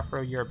or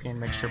Afro-European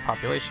mixture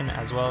population,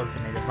 as well as the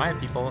native Maya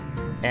people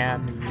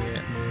and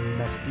the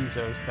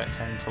mestizos that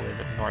tend to live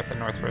in the north and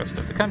northwest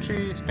of the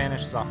country.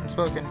 Spanish is often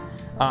spoken.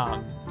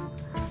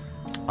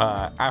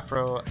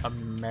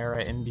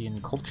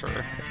 Afro-Amerindian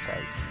culture, it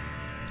says.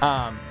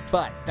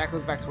 But that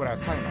goes back to what I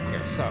was talking about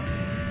here. So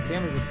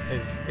Sam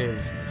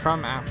is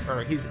from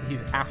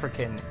he's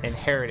African in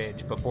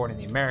heritage, but born in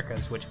the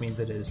Americas, which means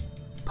it is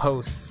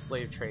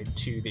post-slave trade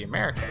to the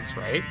Americas,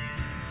 right?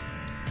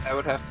 That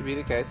would have to be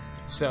the case.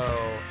 So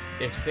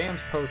if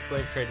Sam's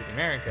post-slave trade to the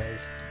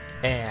Americas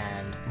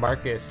and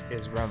Marcus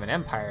is Roman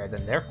Empire,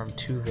 then they're from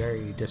two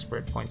very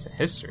disparate points in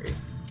history,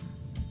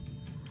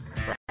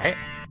 right?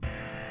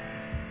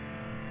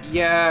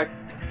 Yeah,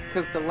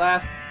 because the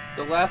last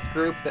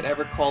group that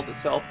ever called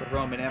itself the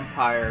Roman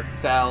Empire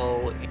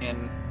fell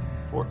in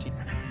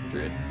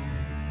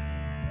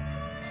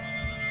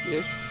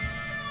 1400-ish.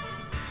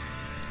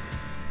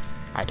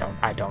 I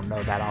don't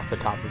know that off the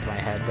top of my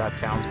head. That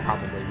sounds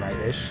probably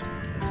right-ish.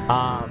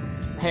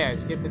 Hey, I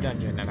skipped the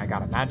dungeon and I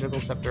got a magical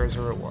scepter as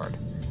a reward.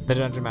 The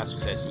dungeon master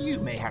says, "You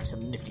may have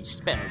some nifty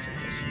spells in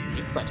your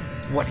sleeve, but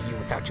what are you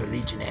without your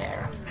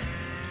legionnaire?"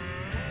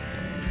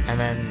 And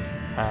then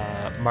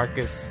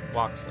Marcus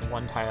walks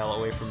one tile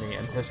away from me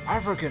and says,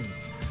 "African!"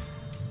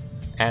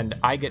 And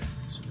I get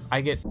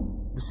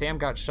Sam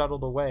got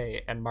shuttled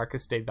away and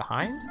Marcus stayed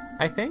behind,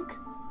 I think?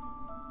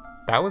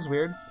 That was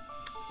weird.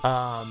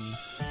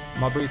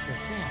 Maurice says,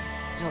 "Sam,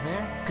 still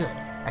there? Good.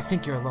 I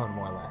think you're alone,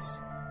 more or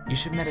less. You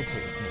should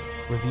meditate with me.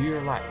 Review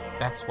your life.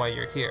 That's why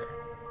you're here.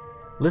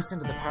 Listen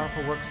to the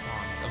powerful work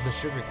songs of the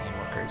sugarcane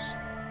workers.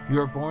 You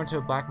were born to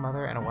a black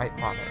mother and a white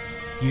father.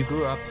 You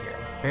grew up here,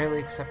 barely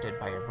accepted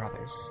by your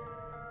brothers.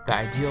 The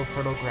ideal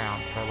fertile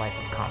ground for a life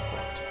of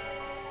conflict.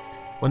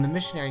 When the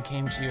missionary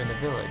came to you in the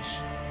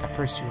village, at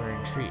first you were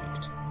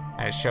intrigued."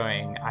 And it's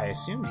showing, I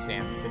assume,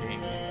 Sam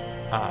sitting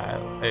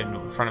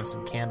in front of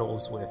some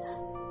candles with...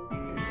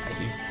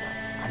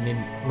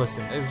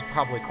 listen, this is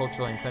probably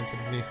culturally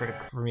insensitive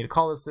for me to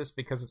call this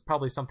because it's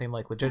probably something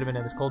like legitimate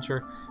in this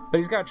culture, but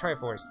he's got a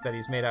Triforce that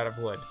he's made out of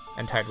wood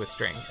and tied with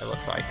string, it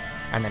looks like,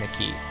 and then a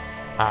key.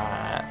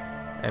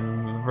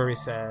 And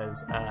Maurice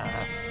says,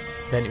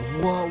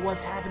 then, "Whoa,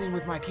 what's happening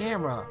with my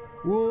camera?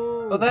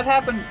 Whoa!" Well, that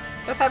happened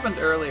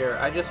earlier.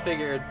 I just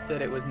figured that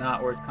it was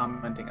not worth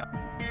commenting on.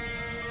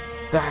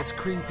 "That's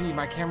creepy.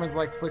 My camera's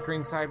like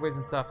flickering sideways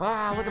and stuff.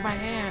 Ah, look at my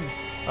hand.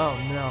 Oh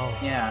no.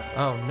 Yeah.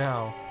 Oh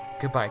no.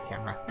 Goodbye,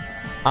 camera."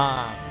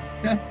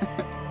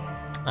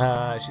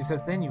 She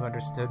says, "Then you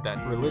understood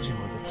that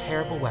religion was a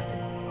terrible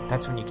weapon.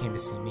 That's when you came to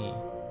see me."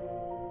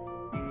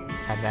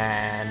 And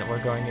then we're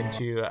going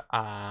into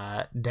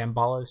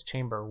Dambala's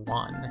Chamber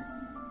 1,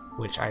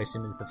 which I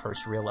assume is the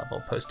first real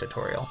level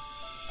post-tutorial.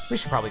 We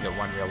should probably get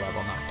one real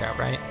level knocked out,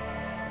 right?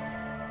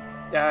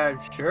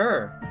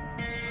 Sure.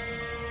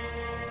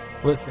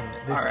 Listen,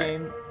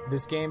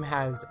 this game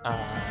has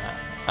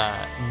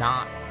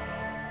not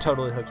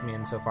totally hooked me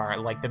in so far.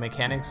 Like, the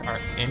mechanics are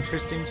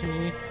interesting to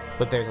me,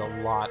 but there's a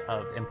lot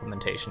of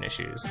implementation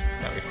issues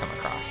that we've come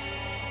across.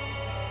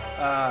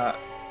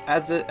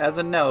 As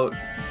a note,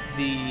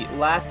 the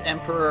last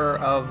emperor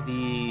of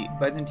the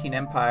Byzantine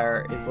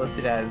Empire is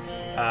listed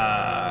as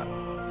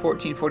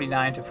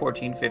 1449 to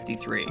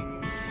 1453.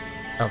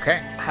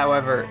 Okay.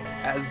 However,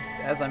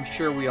 as I'm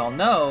sure we all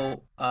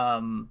know,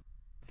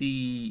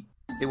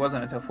 it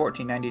wasn't until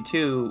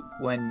 1492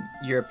 when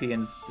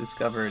Europeans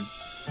discovered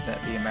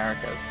the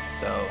Americas.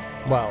 So,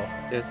 well,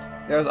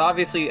 there was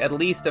obviously at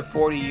least a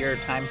 40-year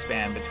time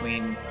span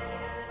between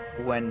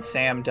when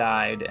Sam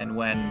died and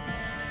when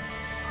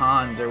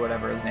Hans, or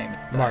whatever his name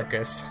is,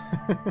 Marcus.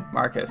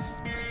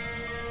 Marcus.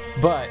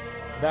 But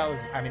that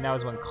was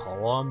when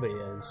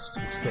Columbus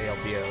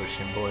sailed the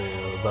ocean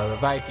blue, but the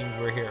Vikings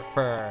were here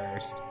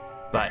first.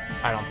 But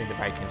I don't think the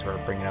Vikings were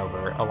bringing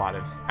over a lot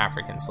of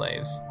African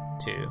slaves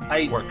to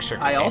work sugar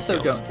cane I also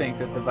fields. don't think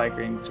that the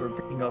Vikings were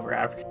bringing over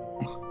African.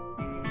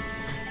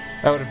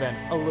 That would have been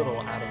a little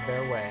out of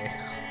their way.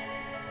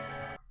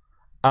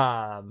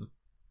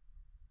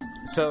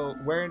 So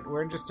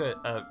we're in just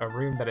a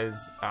room that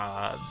is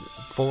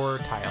 4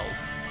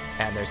 tiles,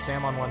 and there's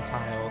Sam on one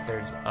tile,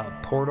 there's a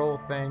portal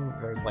thing,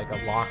 there's like a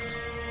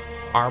locked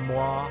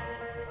armoire,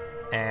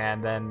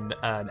 and then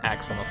an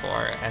X on the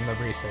floor, and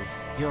Maurice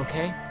says, "You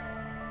okay?"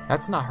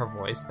 That's not her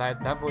voice.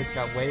 That voice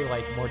got way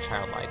more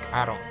childlike.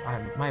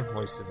 My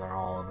voices are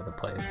all over the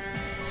place.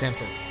 Sam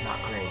says,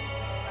 "Not great."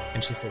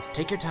 And she says,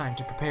 "Take your time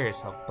to prepare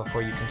yourself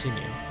before you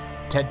continue.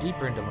 To head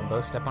deeper into Limbo,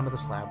 step onto the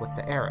slab with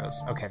the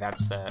arrows. Okay,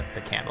 that's the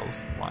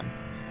candles one.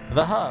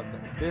 The hub.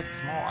 This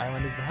small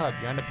island is the hub.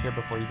 You end up here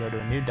before you go to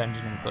a new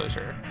dungeon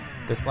enclosure.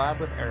 The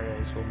slab with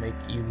arrows will make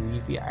you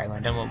leave the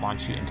island and will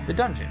launch you into the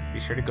dungeon. Be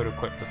sure to go to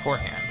equip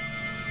beforehand.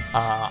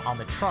 On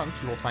the trunk,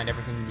 you will find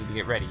everything you need to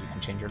get ready. You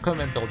can change your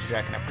equipment, build your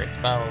deck, and upgrade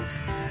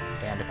spells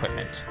and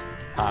equipment.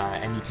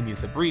 And you can use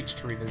the breach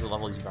to revisit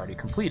levels you've already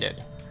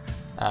completed.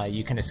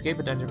 You can escape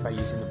a dungeon by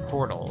using the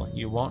portal.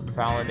 You won't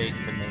validate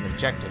the main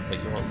objective,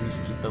 but you'll at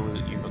least keep the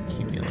loot you've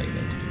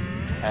accumulated.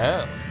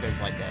 Oh, so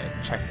there's like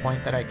a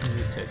checkpoint that I can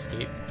use to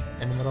escape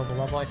in the middle of the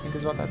level, I think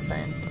is what that's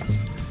saying.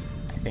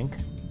 I think.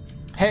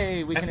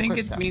 Hey, we can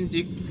equip stuff. I think it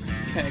means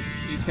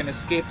you can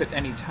escape at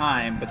any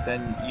time, but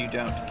then you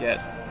don't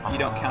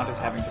count as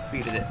having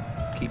defeated it.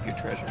 Keep your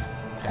treasure.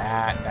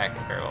 That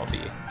could very well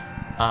be.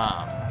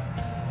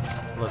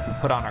 Look, we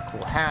put on our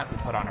cool hat, we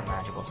put on our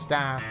magical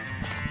staff.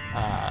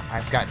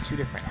 I've got 2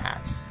 different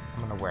hats.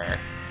 I'm gonna wear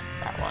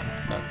that one,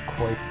 the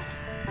Coif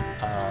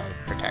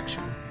of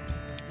Protection,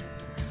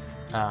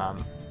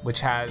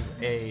 which has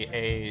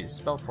a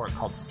spell for it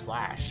called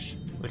Slash,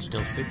 which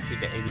deals 60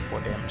 to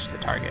 84 damage to the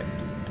target.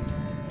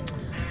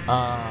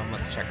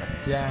 Let's check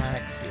our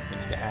deck, see if we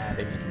need to add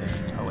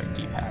anything. Oh wait,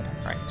 D-pad,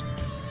 right.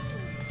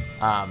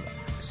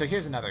 So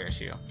here's another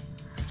issue.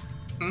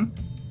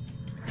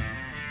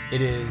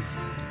 It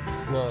is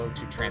slow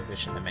to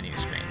transition the menu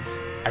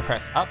screens. I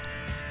press up,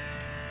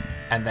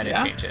 and then it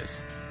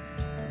changes.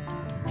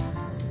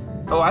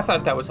 Oh, I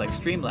thought that was like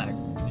stream lag.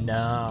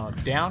 No,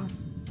 down,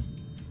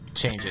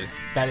 changes.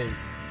 That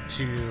is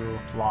too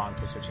long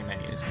for switching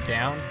menus.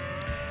 Down,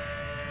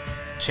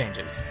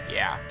 changes.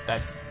 Yeah,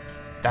 that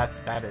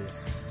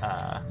is.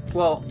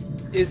 Well,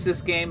 is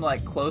this game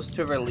like close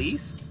to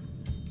release?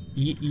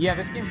 Yeah,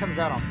 this game comes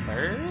out on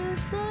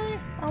Thursday,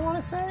 I want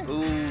to say.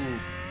 Ooh,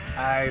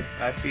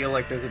 I feel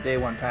like there's a day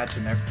 1 patch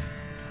in there.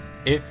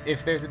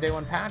 If there's a day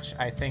 1 patch,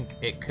 I think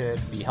it could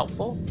be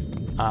helpful,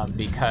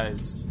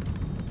 because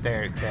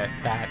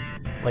that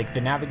like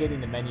the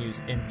navigating the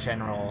menus in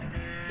general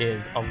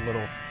is a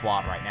little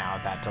flawed right now.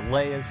 That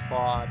delay is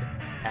flawed,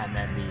 and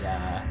then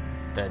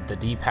the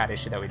D-pad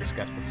issue that we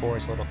discussed before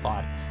is a little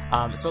flawed.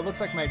 So it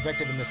looks like my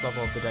objective in this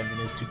level of the dungeon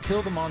is to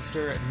kill the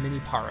monster Mini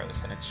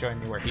Paros, and it's showing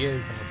me where he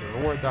is and what the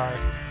rewards are.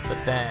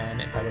 But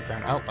then if I look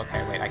around, oh,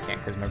 okay, wait, I can't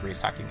because my Bree's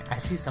talking. I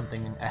see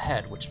something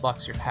ahead which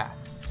blocks your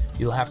path.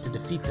 You'll have to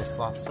defeat this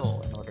lost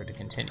soul in order to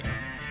continue.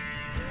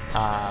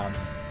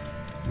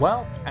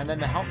 Well, and then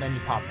the help menu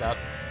popped up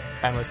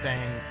and was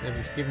saying, it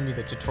was giving me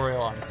the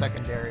tutorial on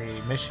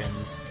secondary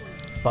missions,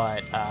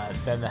 but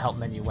then the help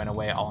menu went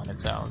away all on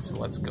its own. So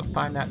let's go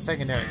find that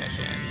secondary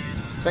mission.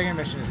 The secondary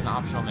mission is an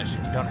optional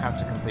mission. You don't have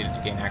to complete it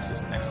to gain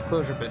access to the next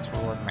enclosure, but its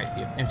reward might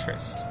be of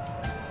interest.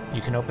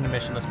 You can open a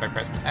mission list by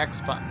pressing the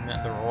X button.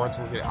 The rewards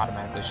will be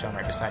automatically shown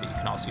right beside it. You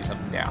can also use up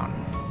and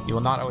down. You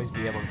will not always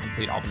be able to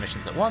complete all the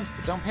missions at once,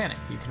 but don't panic.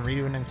 You can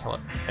redo an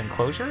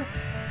enclosure?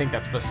 I think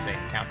that's supposed to say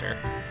encounter.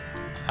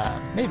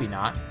 Maybe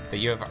not. That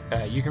you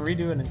can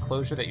redo an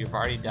enclosure that you've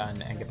already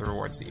done and get the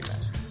rewards that you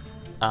missed.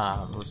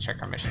 Let's check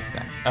our missions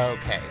then.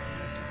 Okay.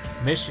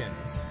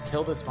 Missions.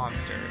 Kill this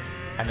monster.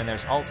 And then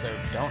there's also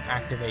don't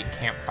activate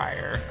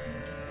campfire.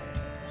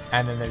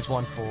 And then there's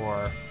one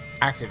for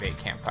activate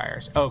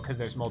campfires. Oh, because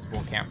there's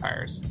multiple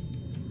campfires.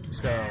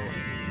 So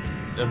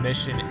the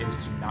mission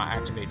is to not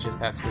activate just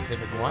that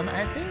specific one,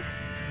 I think?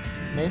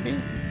 Maybe?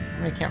 How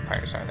many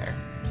campfires are there?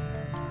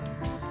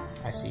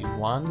 I see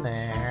 1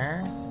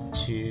 there,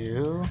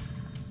 2,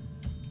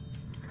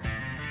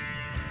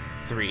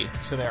 3.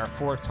 So there are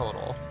 4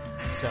 total.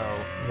 So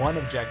one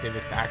objective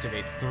is to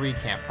activate 3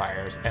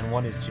 campfires, and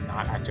one is to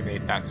not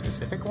activate that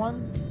specific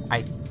one,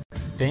 I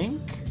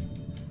think?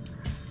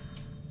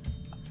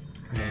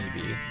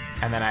 Maybe.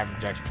 And then I have an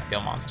objective to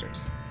kill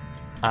monsters.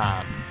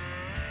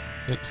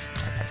 Oops,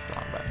 I pressed the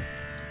wrong button.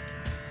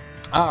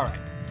 Alright,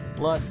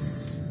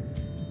 let's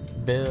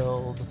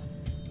build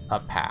a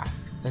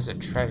path. There's a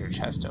treasure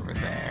chest over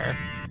there.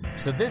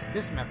 So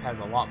this map has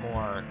a lot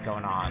more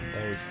going on.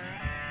 There's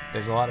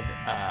a lot of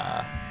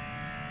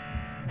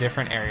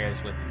different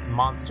areas with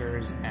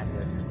monsters and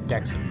with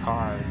decks and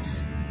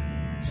cards.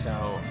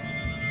 So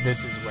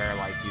this is where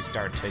like you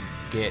start to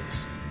get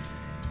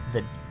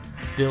the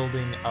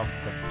building of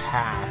the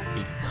path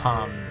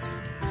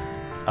becomes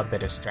a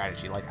bit of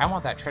strategy. Like, I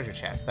want that treasure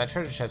chest. That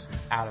treasure chest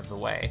is out of the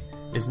way.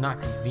 It's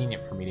not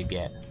convenient for me to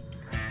get.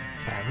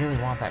 But I really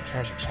want that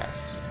treasure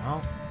chest, you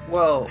know?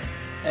 Well,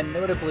 and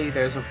notably,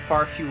 there's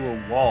far fewer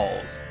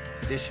walls,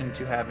 in addition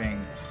to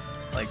having,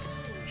 like,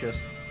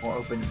 just more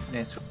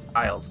openness with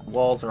tiles.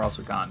 Walls are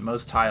also gone.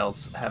 Most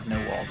tiles have no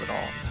walls at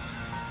all.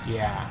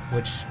 Yeah,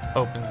 which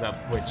opens up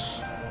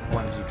which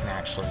ones you can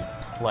actually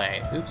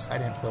play. Oops, I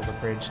didn't build a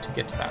bridge to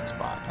get to that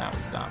spot. That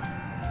was dumb.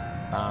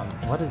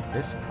 What is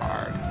this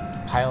card?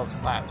 Pile of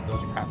slabs.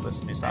 Build your path,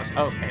 list of new slabs.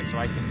 Okay, so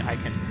I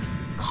can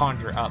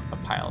conjure up a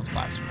pile of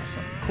slabs for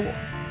myself. Cool.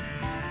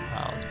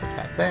 Let's put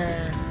that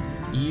there.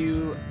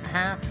 You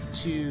have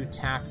to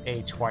tap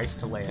A twice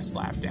to lay a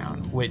slab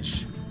down,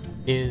 which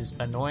is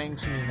annoying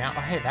to me now.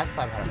 Oh, hey, that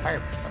slab had a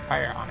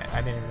fire on it.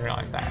 I didn't even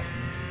realize that.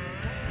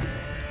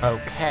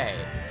 Okay,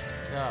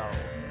 so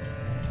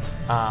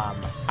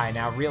I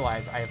now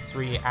realize I have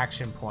 3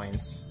 action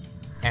points,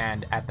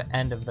 and at the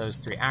end of those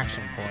 3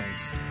 action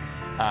points,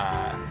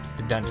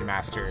 the Dungeon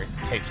Master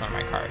takes one of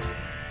my cars.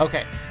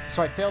 Okay,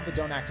 so I failed the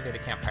don't activate a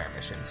campfire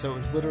mission. So it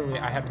was literally,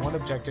 I had one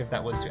objective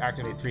that was to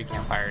activate 3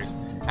 campfires,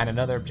 and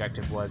another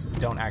objective was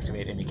don't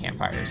activate any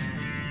campfires.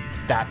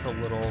 That's a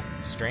little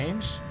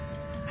strange.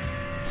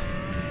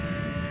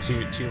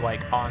 To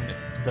like on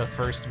the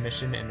first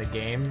mission in the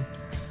game,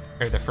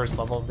 or the first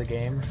level of the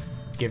game,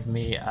 give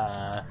me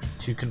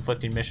 2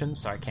 conflicting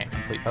missions, so I can't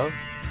complete both.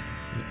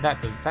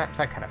 That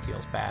kind of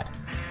feels bad.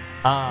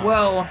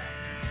 Well,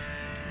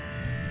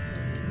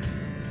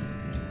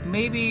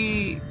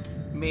 maybe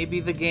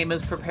the game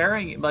is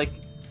preparing,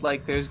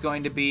 like there's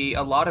going to be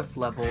a lot of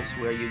levels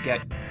where you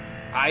get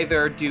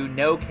either do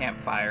no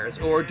campfires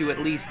or do at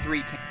least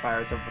 3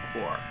 campfires of the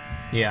 4.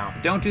 Yeah.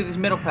 Don't do this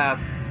middle path.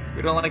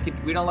 We don't like it.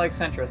 We don't like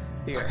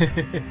centrists here.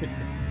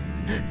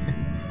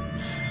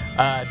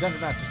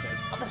 Dungeon Master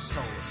says, other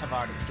souls have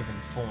already given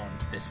form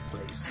to this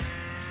place.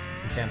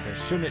 And Sam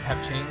says, shouldn't it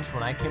have changed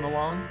when I came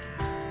along?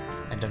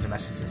 And Dungeon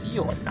Master says,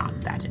 you're not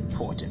that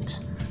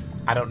important.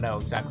 I don't know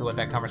exactly what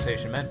that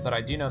conversation meant, but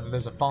I do know that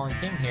there's a fallen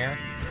king here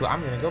who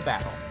I'm going to go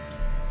battle.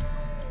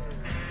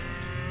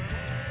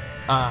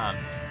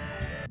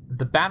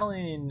 The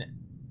battling...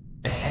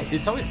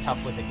 It's always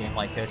tough with a game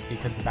like this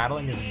because the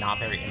battling is not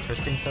very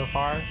interesting so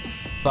far,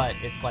 but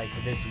it's like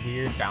this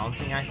weird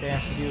balancing act they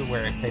have to do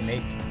where if they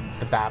make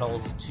the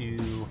battles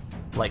too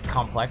like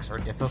complex or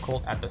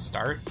difficult at the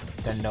start,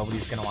 then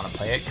nobody's going to want to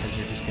play it because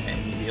you're just going to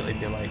immediately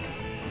be like,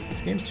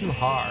 this game's too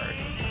hard.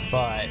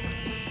 But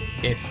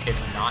if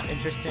it's not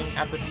interesting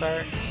at the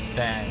start,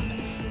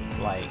 then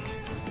like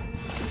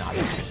it's not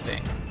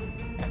interesting,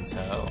 and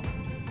so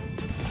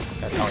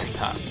that's always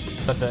tough.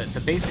 But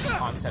the basic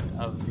concept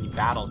of the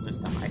battle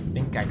system, I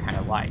think I kind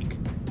of like.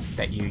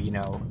 That you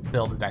know,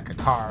 build a deck of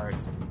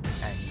cards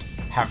and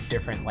have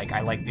different, like, I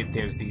like that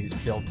there's these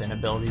built-in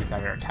abilities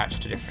that are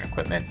attached to different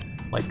equipment,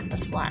 like a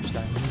slash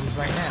that I'm going to use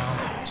right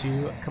now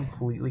to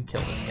completely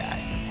kill this guy.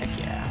 Heck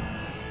yeah.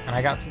 And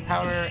I got some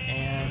powder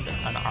and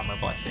an armor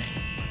blessing,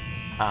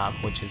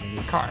 which is a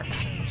new card.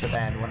 So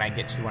then when I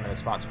get to one of the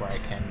spots where I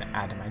can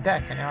add to my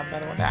deck, I now have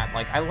another one to add.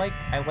 Like, I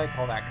like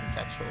all that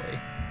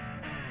conceptually.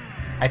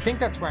 I think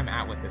that's where I'm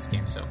at with this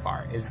game so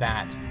far, is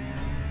that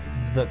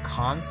the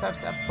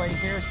concepts at play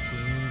here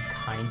seem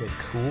kind of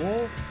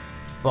cool,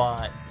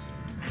 but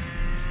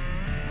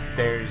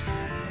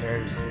there's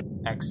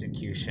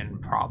execution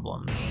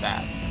problems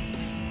that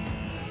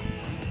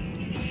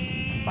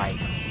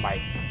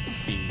might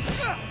be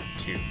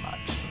too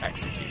much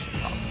execution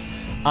problems.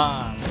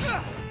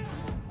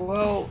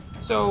 Well,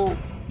 so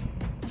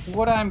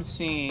what I'm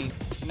seeing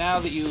now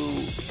that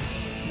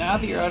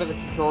you're out of the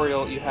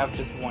tutorial, you have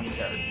just one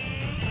character.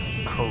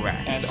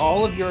 Correct. And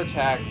all of your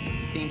attacks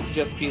seem to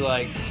just be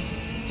like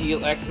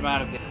deal X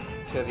amount of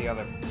damage to the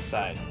other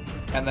side,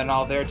 and then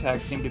all their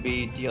attacks seem to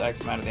be deal X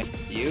amount of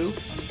damage to you,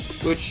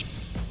 which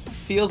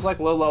feels like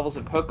low levels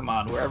in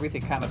Pokemon where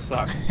everything kind of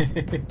sucks.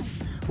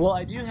 Well,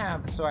 I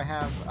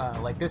have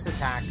like this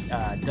attack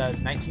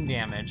does 19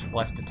 damage,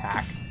 blessed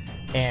attack,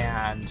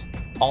 and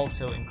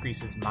also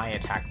increases my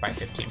attack by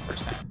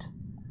 15%.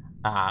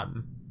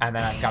 And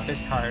then I've got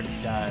this card,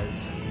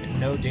 does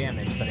no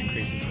damage, but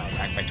increases my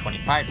attack by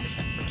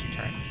 25% for 2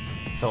 turns.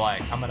 So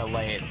like, I'm gonna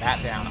lay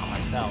that down on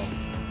myself,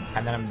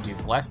 and then I'm gonna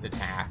do blessed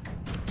attack,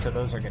 so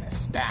those are gonna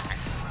stack.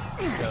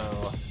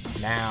 So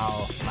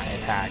now my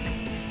attack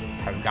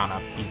has gone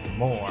up even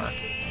more.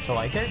 So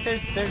like,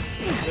 there's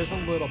a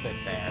little bit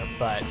there,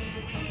 but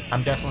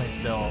I'm definitely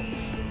still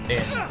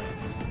in,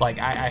 like,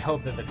 I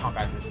hope that the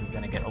combat system is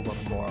gonna get a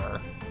little more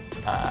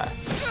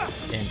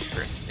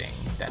interesting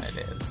than it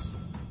is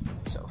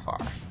so far.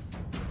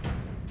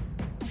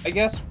 I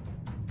guess,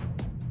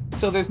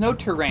 so there's no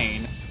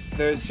terrain,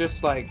 there's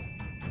just like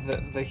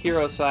the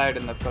hero side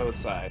and the foe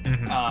side.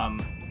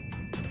 Mm-hmm.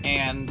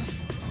 And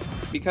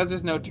because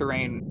there's no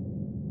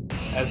terrain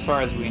as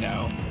far as we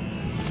know,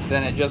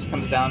 then it just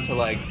comes down to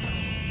like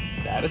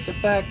status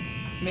effect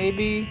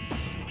maybe,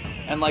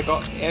 and like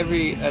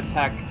every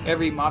attack,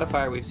 every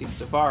modifier we've seen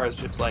so far is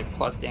just like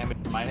plus damage,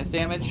 minus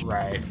damage.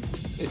 Right.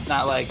 It's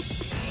not like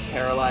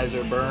paralyze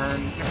or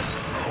burn,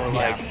 or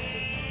like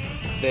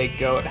they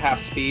go at half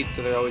speed,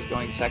 so they're always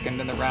going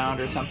second in the round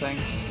or something.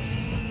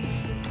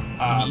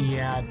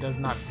 Yeah, it does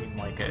not seem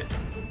like it.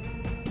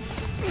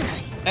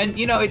 And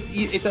you know,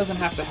 it doesn't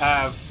have to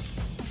have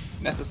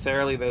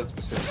necessarily those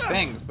specific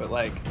things, but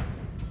like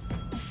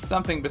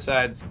something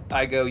besides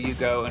I go, you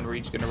go, and we're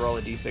each gonna roll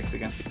a d6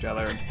 against each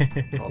other.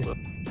 Also,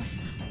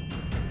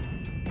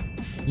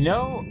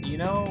 You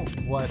know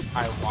what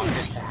I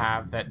wanted to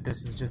have, that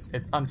this is just,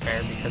 it's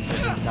unfair because it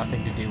has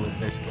nothing to do with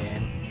this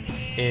game,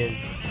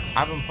 is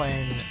I've been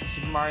playing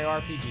Super Mario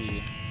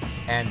RPG,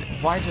 and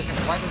why doesn't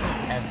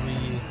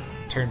every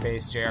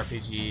turn-based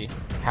JRPG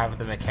have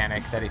the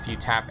mechanic that if you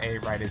tap A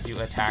right as you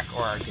attack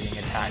or are getting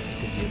attacked,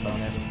 it gives you a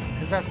bonus?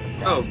 Because that's the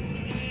best.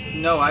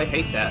 No, I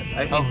hate that.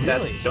 I hate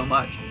really? that so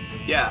much.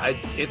 Yeah,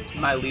 it's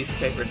my least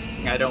favorite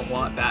thing. I don't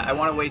want that. I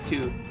want a way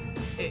to...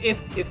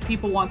 If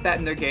people want that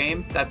in their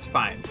game, that's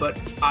fine. But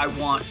I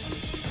want...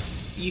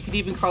 You could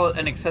even call it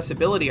an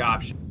accessibility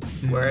option,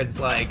 where it's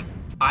like,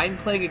 I'm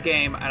playing a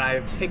game and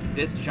I've picked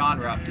this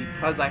genre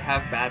because I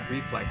have bad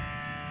reflex.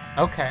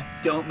 Okay.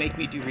 Don't make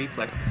me do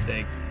reflex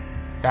thing.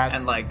 That's...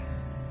 And like,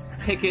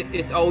 pick it.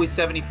 It's always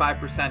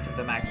 75% of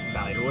the maximum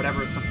value, or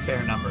whatever some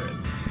fair number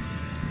is.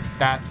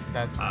 That's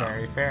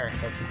very fair.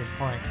 That's a good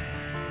point.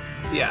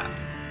 Yeah.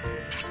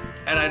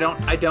 And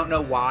I don't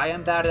know why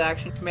I'm bad at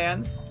action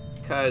commands,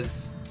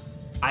 because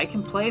I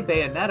can play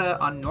Bayonetta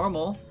on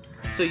normal,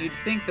 so you'd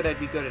think that I'd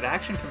be good at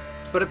action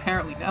commands, but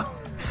apparently no.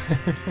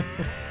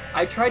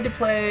 I tried to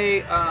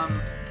play,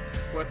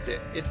 what's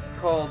it? It's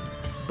called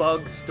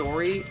Bug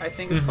Story, I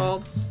think it's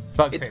called.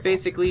 Bug It's Fable.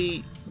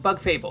 basically Bug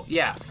Fable,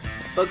 yeah.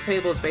 Bug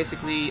Fable is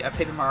basically a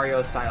Paper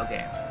Mario style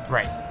game.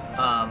 Right.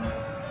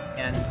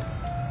 And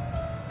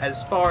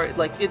as far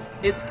like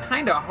it's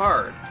kind of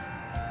hard.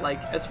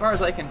 Like as far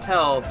as I can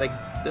tell,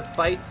 the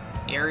fights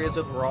areas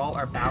overall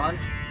are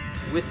balanced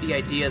with the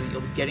idea that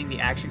you'll be getting the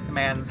action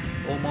commands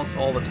almost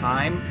all the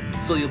time,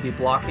 so you'll be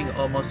blocking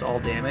almost all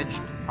damage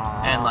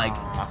and like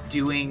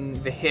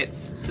doing the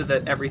hits so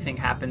that everything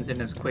happens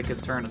in as quick a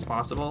turn as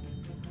possible.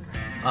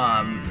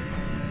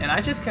 And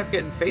I just kept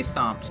getting face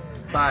stomped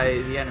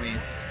by the enemies.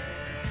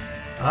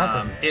 Well, that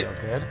doesn't feel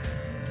good.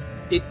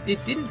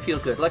 It didn't feel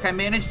good. Like I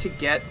managed to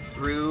get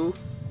through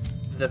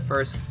the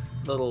first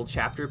little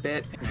chapter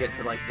bit and get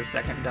to like the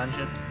second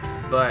dungeon,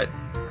 but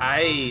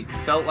I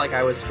felt like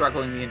I was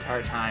struggling the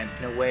entire time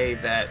in a way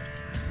that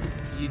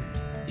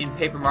in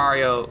Paper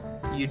Mario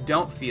you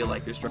don't feel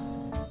like you're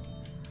struggling.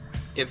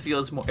 It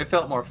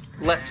felt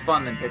less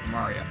fun than Paper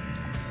Mario.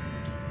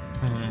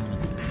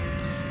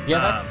 Yeah,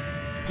 that's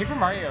Paper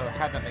Mario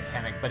had that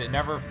mechanic, but it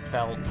never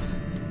felt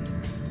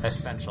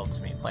essential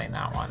to me playing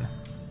that one.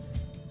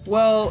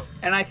 Well,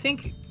 and I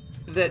think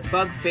that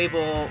Bug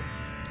Fable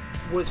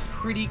was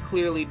pretty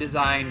clearly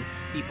designed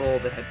for people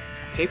that had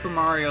Paper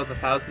Mario The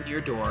Thousand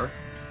Year Door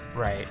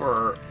Right.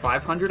 for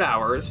 500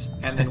 hours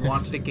and then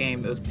wanted a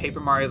game that was Paper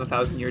Mario The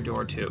Thousand Year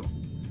Door 2.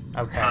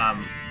 Okay.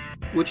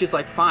 Which is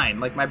like fine.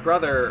 Like my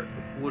brother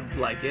would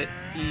like it.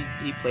 He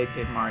played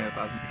Paper Mario The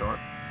Thousand Year Door.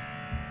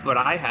 But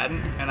I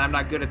hadn't, and I'm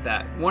not good at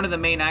that. One of the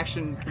main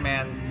action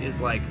commands is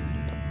like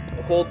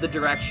hold the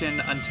direction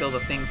until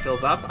the thing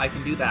fills up. I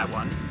can do that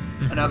one.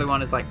 Another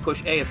one is like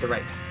push A at the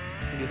right time.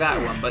 I can do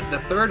that one. But the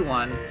third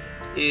one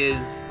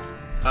is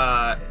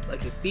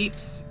like it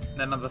beeps, and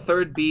then on the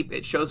third beep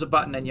it shows a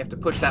button and you have to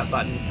push that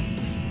button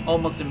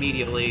almost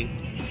immediately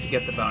to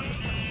get the bonus.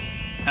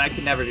 And I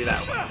can never do that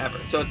one,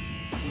 ever. So it's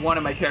one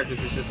of my characters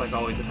is just like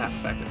always at half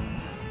effective,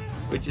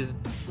 which is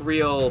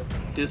real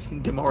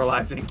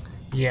demoralizing.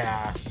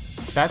 Yeah,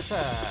 that's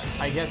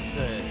I guess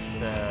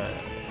the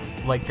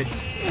like the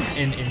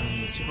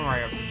in Super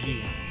Mario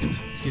RPG,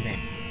 excuse me,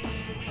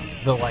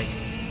 the like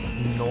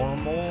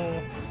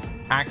normal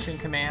action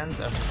commands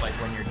of just like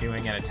when you're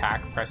doing an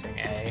attack pressing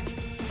A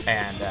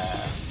and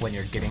when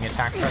you're getting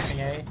attack pressing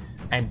A,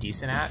 I'm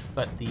decent at,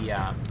 but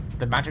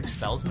the magic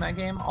spells in that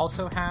game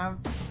also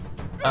have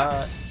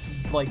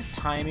like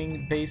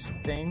timing based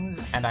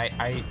things, and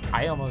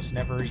I almost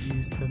never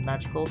use the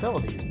magical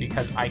abilities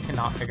because I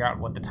cannot figure out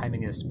what the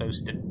timing is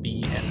supposed to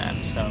be in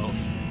them. So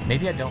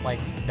maybe I don't like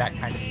that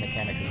kind of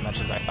mechanic as much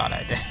as I thought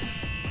I did.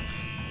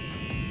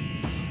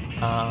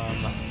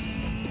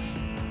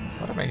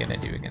 What am I gonna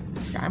do against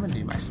this guy? I'm gonna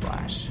do my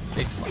slash,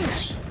 big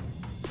slash.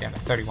 Down to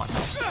 31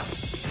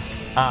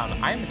 health.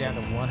 I'm down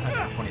to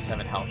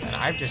 127 health, and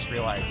I've just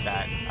realized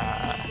that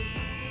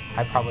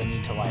I probably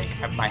need to like,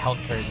 my health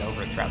carries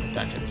over throughout the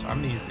dungeon, so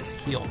I'm gonna use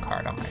this heal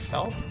card on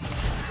myself.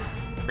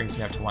 Brings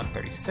me up to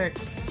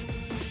 136.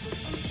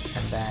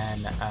 And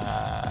then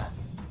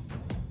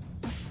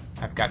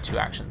I've got 2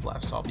 actions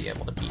left, so I'll be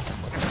able to beat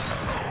him with 2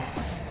 points here.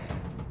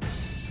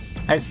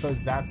 I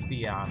suppose that's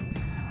the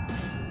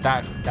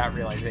that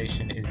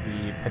realization is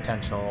the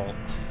potential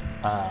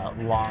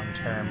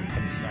long-term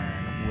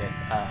concern with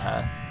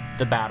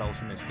the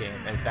battles in this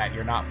game, is that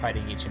you're not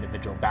fighting each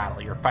individual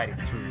battle, you're fighting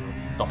through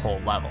the whole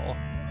level.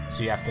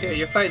 So you have to... Yeah,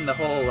 you're fighting the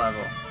whole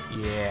level.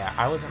 Yeah,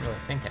 I wasn't really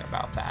thinking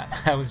about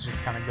that. I was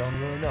just kind of going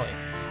willy-nilly.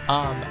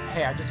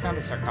 Hey, I just found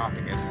a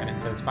sarcophagus, and it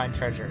says find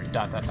treasure, ...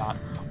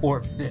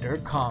 or bitter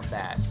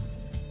combat.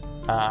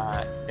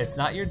 It's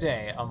not your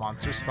day, a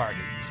monster spotted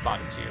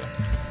you.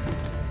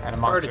 And a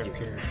monster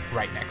appeared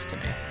right next to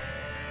me.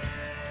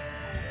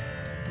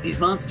 These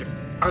monsters,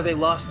 are they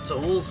lost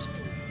souls?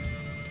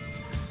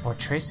 Or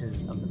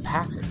traces of the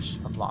passage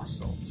of lost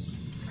souls.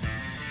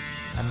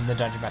 And then the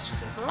dungeon master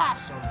says,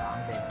 last so long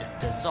they've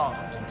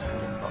dissolved into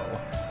limbo.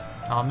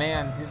 Oh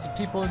man, these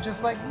people are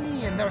just like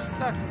me, and they're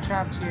stuck and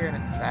trapped here, and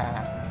it's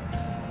sad.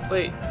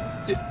 Wait,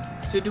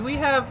 do we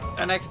have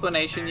an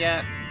explanation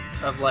yet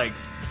of like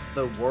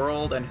the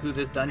world and who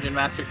this dungeon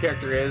master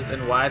character is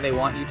and why they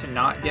want you to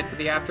not get to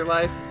the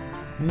afterlife?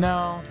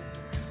 No.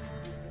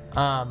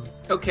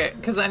 Okay,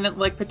 because I know,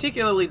 like,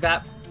 particularly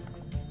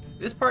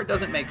this part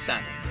doesn't make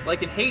sense.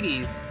 Like in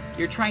Hades,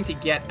 you're trying to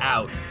get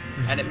out,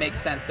 and it makes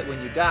sense that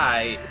when you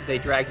die, they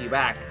drag you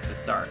back to the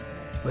start.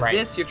 But Right.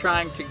 this, you're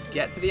trying to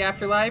get to the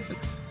afterlife,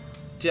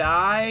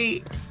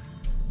 die,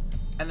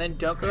 and then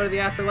don't go to the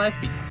afterlife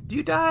because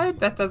you died?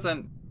 That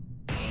doesn't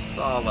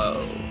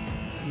follow.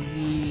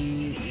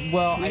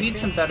 Well, We need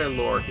some better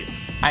lore here.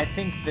 I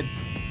think that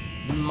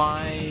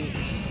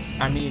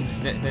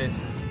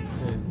this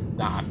has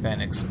not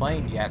been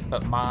explained yet,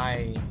 but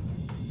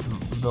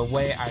the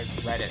way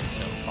I've read it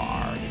so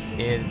far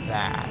is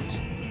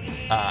that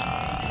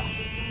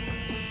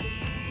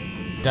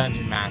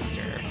Dungeon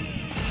Master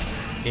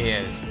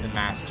is the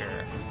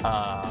master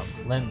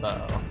of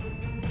Limbo,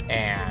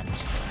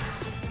 and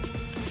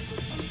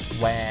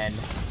when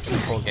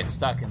people get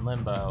stuck in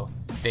Limbo,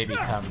 they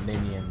become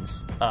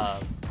minions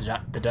of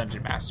the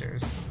Dungeon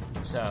Masters.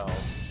 So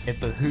it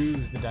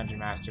behooves the Dungeon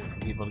Master for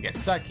people to get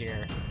stuck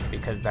here,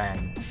 because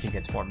then he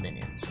gets more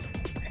minions,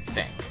 I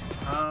think.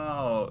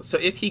 Oh, so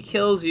if he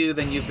kills you,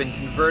 then you've been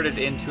converted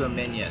into a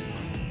minion.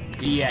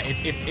 Yeah,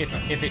 if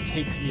it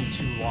takes me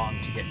too long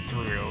to get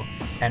through,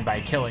 and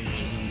by killing me,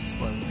 he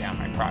slows down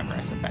my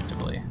progress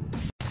effectively,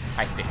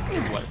 I think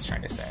is what it's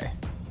trying to say.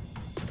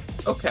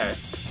 Okay,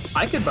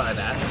 I could buy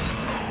that.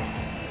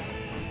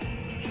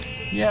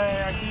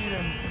 Yeah, I beat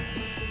him.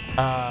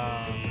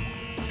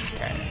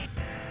 Okay.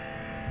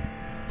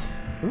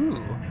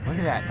 Ooh, look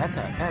at that.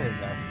 That is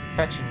a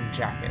fetching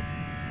jacket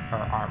or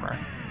armor.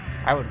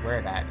 I would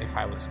wear that if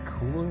I was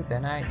cooler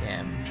than I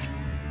am.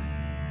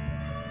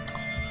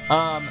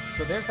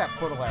 So there's that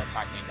portal I was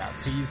talking about.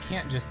 So you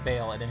can't just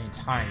bail at any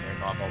time during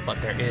the level,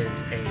 but there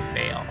is a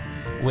bail,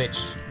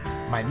 which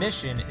my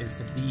mission is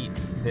to beat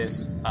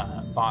this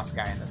boss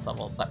guy in this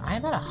level, but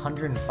I'm at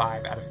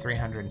 105 out of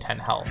 310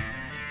 health.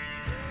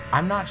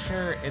 I'm not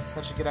sure it's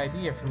such a good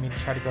idea for me to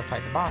try to go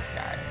fight the boss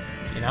guy,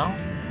 you know?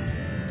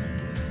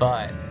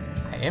 But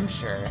I am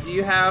sure. Do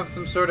you have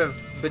some sort of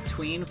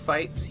between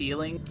fights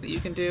healing that you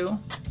can do?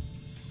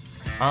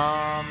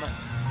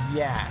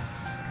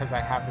 Yes, because I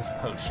have this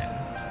potion.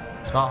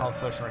 Small health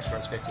potion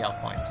restores 50 health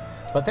points.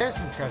 But there's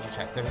some treasure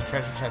chests. There's a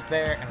treasure chest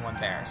there and one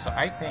there. So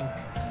I think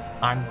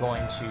I'm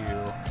going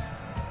to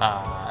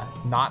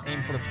not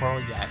aim for the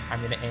portal yet. I'm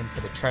going to aim for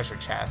the treasure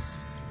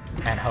chests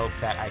and hope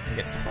that I can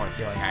get some more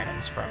healing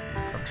items from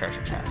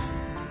treasure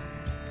chests.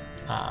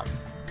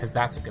 Because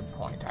that's a good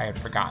point. I had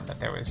forgotten that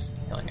there was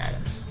healing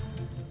items.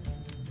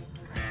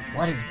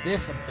 What is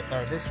this?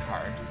 This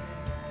card?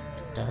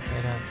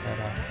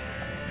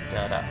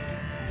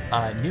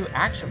 New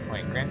action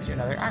point grants you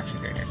another action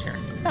during your turn.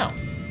 Oh,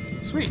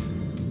 sweet.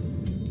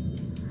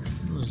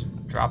 Just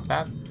drop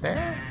that there,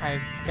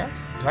 I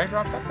guess. Did I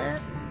drop that there?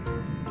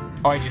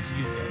 Oh, I just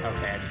used it.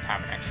 Okay, I just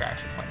have an extra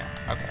action point now.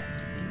 Okay.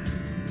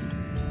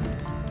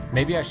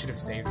 Maybe I should have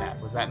saved that.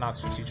 Was that not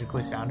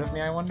strategically sound of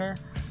me, I wonder?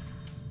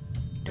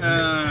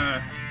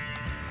 I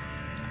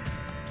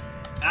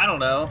don't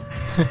know.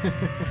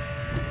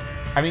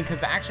 I mean, because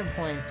the action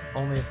point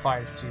only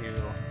applies to,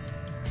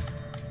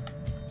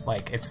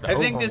 like, it's the I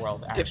think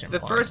overworld action if the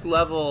point. first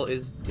level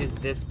is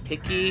this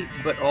picky,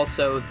 but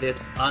also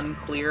this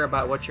unclear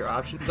about what your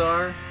options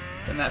are,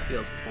 then that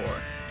feels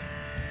poor.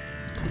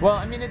 Well,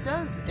 I mean, it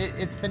does.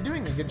 It's been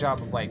doing a good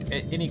job of, like,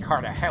 any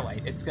card I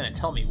highlight, it's going to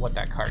tell me what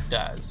that card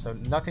does. So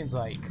nothing's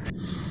like...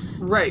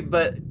 Right,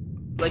 but,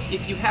 like,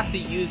 if you have to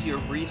use your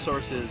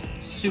resources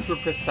super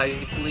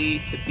precisely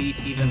to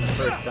beat even the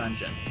first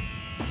dungeon,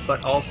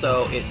 but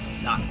also it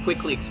not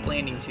quickly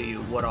explaining to you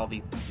what all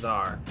these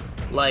are.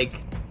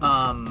 Like,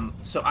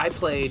 so I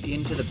played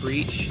Into the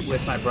Breach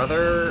with my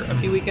brother a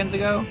few weekends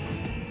ago,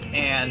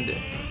 and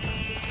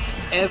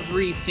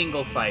every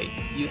single fight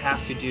you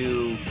have to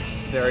do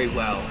very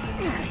well.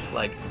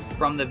 Like,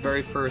 from the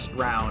very first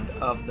round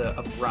of the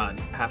run,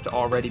 you have to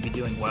already be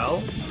doing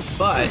well,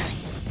 but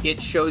it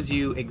shows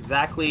you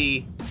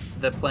exactly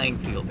the playing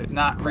field. There's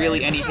not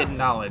really any hidden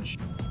knowledge.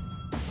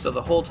 So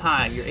the whole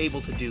time you're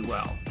able to do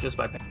well just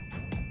by paying.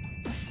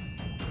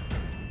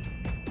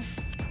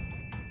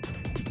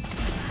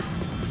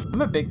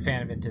 I'm a big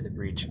fan of Into the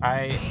Breach.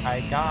 I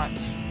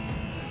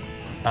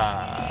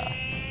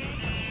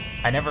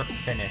never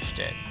finished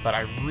it, but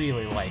I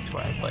really liked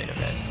what I played of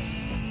it.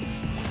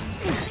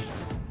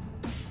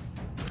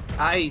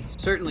 I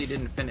certainly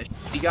didn't finish.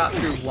 We got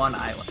through one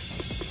island.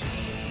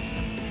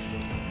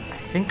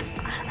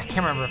 I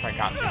can't remember if I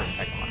got through the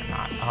second one or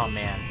not. Oh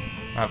man,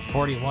 I'm at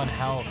 41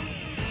 health.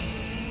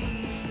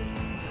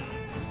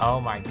 Oh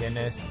my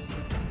goodness.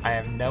 I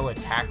have no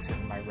attacks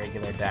in my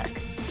regular deck.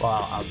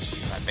 Well, I'll just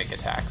use my big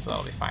attack, so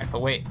that'll be fine.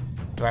 But wait,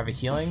 do I have a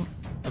healing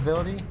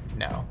ability?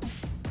 No.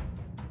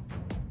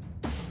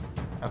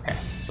 Okay,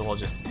 so we'll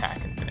just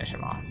attack and finish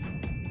him off.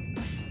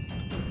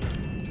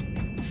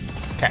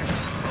 Okay.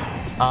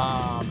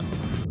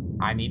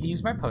 I need to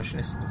use my potion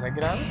as soon as I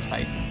get out of this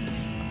fight,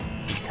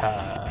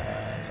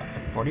 because I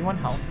have 41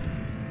 health.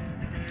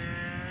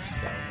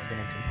 So we're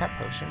gonna drink that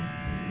potion,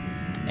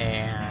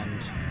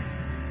 and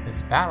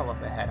this battle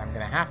up ahead I'm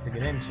gonna have to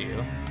get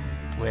into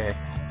with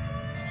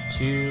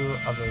 2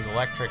 of those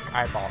electric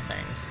eyeball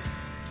things,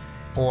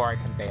 or I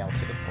can bail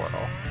through the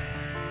portal.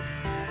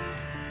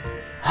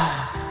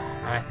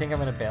 And I think I'm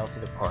going to bail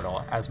through the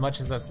portal. As much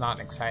as that's not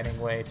an exciting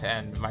way to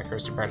end my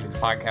First Impressions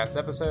podcast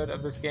episode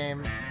of this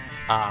game,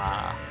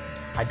 I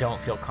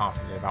don't feel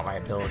confident about my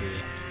ability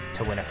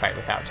to win a fight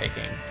without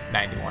taking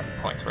 91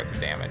 points worth of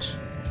damage.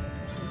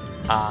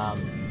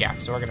 Yeah,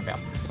 so we're going to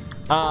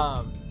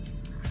bail.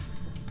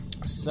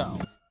 So,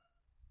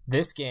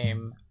 this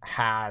game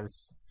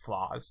has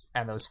flaws,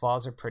 and those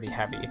flaws are pretty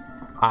heavy.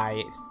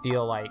 I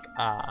feel like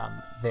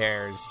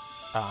there's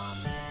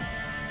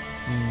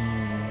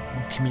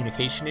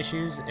communication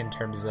issues in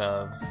terms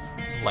of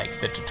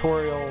like the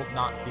tutorial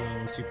not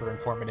being super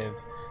informative,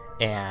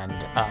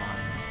 and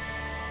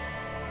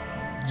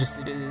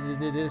just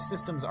the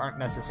systems aren't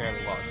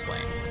necessarily well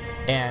explained.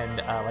 And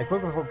like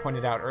Logithor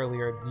pointed out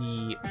earlier,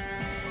 the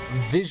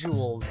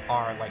visuals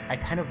are like, I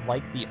kind of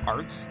like the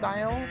art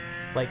style.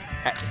 Like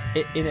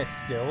in a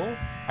still,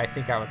 I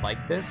think I would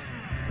like this,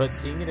 but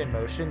seeing it in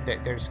motion,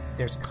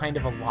 there's kind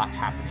of a lot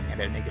happening at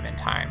any given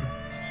time.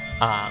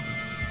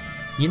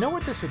 You know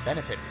what this would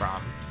benefit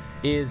from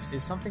is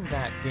something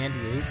that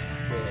Dandy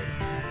Ace did.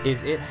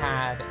 Is it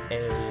had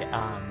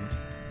a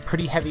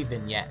pretty heavy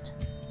vignette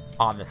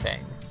on the thing,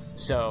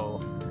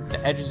 so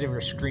the edges of your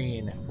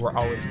screen were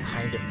always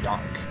kind of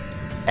dark,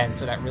 and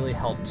so that really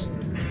helped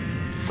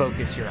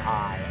focus your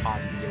eye on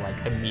the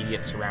like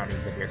immediate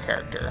surroundings of your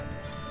character.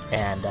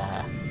 And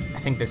I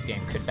think this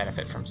game could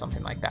benefit from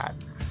something like that.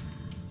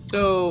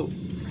 So,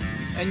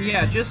 and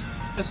yeah, just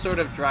to sort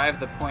of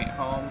drive the point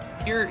home,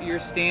 you're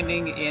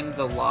standing in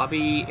the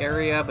lobby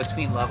area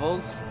between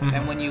levels, Mm-hmm.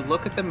 and when you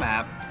look at the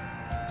map,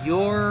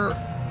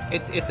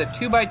 it's a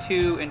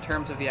 2x2 in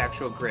terms of the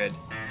actual grid.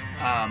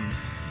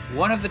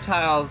 One of the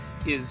tiles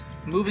is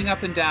moving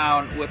up and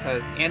down with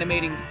an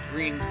animating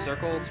green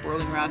circle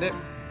swirling around it.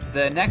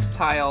 The next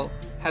tile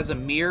has a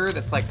mirror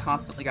that's like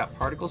constantly got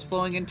particles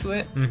flowing into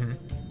it. Mm-hmm.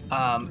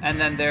 And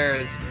then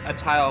there's a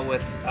tile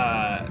with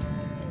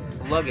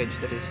luggage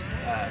that is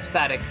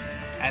static,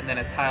 and then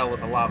a tile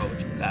with a lava,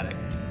 which is static.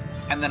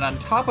 And then on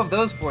top of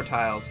those 4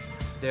 tiles,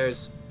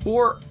 there's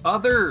 4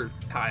 other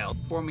tiles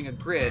forming a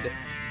grid,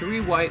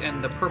 3 white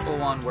and the purple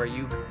one where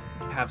you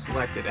have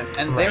selected.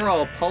 And Right. they're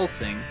all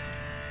pulsing.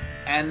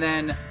 And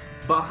then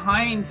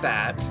behind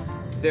that,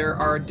 there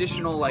are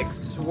additional like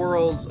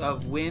swirls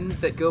of wind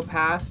that go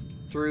past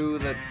through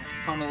the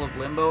tunnel of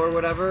limbo or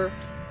whatever,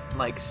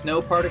 like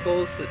snow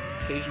particles that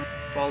occasionally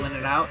fall in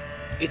and out.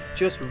 It's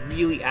just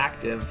really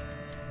active.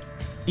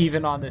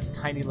 Even on this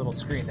tiny little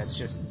screen that's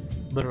just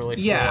literally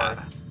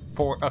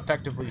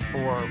effectively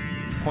 4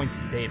 points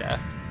of data.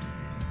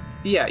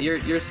 Yeah,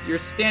 you're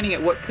standing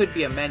at what could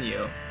be a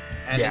menu,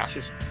 and Yeah. it's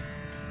just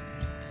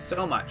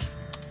so much.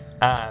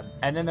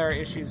 And then there are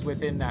issues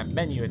within that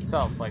menu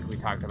itself, like we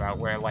talked about,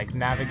 where like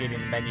navigating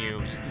the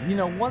menu, you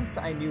know, once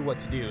I knew what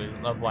to do,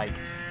 of like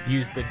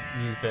use the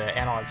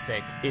analog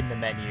stick in the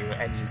menu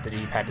and use the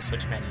D-pad to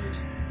switch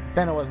menus,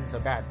 then it wasn't so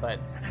bad. But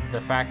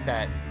the fact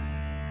that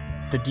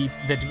the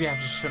D-pad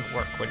just shouldn't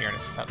work when you're in a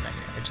sub menu,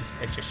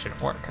 it just shouldn't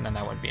work, and then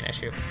that wouldn't be an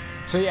issue.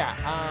 So yeah,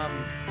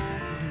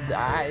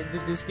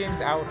 this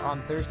game's out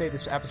on Thursday.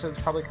 This episode's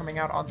probably coming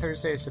out on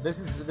Thursday, so this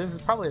is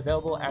probably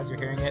available as you're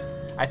hearing it.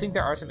 I think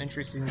there are some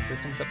interesting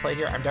systems at play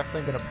here. I'm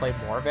definitely going to play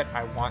more of it.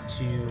 I want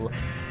to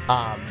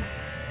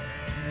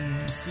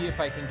see if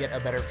I can get a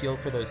better feel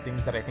for those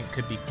things that I think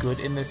could be good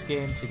in this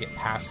game, to get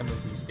past some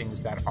of these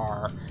things that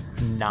are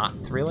not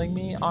thrilling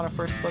me on a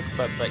first look.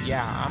 But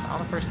yeah, on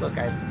a first look,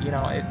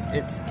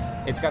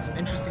 it's got some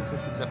interesting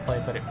systems at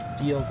play, but it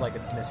feels like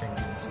it's missing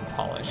some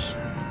polish.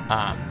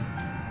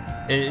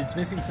 It's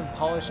missing some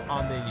polish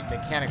on the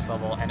mechanics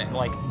level, and it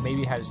like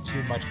maybe has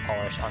too much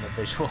polish on the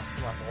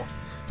visuals level.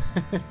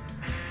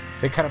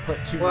 They kind of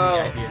put too many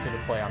ideas into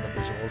play on the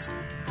visuals.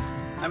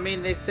 I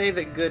mean, they say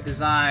that good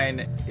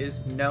design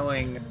is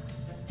knowing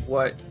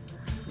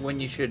when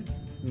you should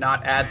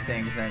not add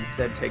things and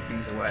instead take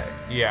things away.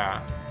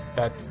 Yeah,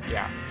 This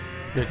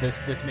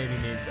maybe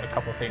needs a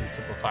couple things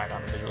simplified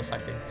on the visual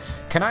side of things.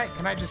 Can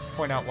I just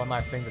point out one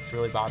last thing that's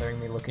really bothering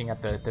me looking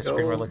at the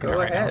screen we're looking at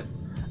right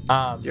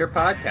now? It's your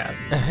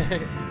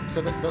podcast.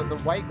 So the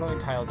white glowing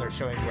tiles are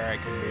showing where I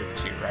can move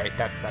to, right?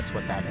 That's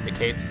what that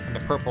indicates, and the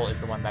purple is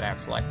the one that I have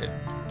selected.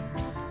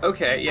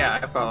 Okay, yeah,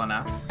 I follow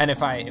now. And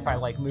if I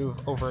like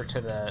move over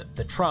to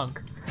the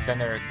trunk, then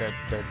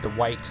the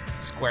white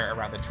square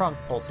around the trunk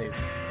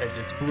pulsates.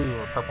 It's blue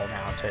or purple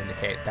now to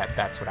indicate that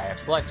that's what I have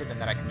selected,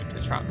 and then I can move to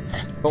the trunk.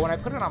 But when I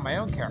put it on my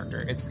own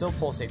character, it still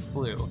pulsates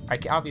blue. I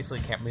obviously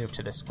can't move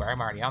to this square.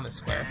 I'm already on this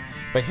square.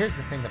 But here's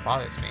the thing that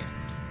bothers me.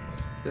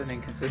 It's an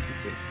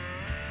inconsistency.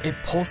 It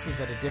pulses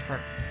at a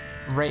different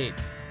rate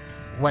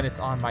when it's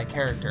on my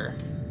character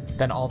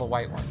than all the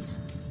white ones.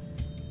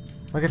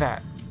 Look at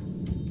that.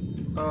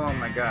 Oh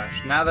my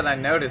gosh, now that I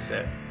notice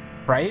it.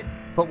 Right?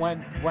 But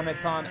when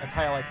it's on a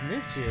tile I can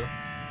move to,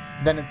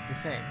 then it's the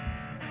same.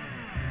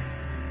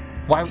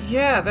 Why?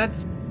 Yeah,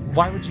 that's...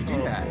 Why would you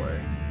do that? Boy.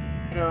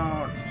 I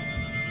don't...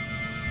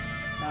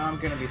 Now I'm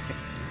gonna be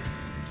thinking...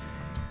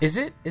 Is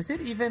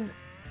it even...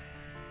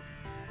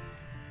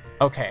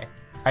 Okay,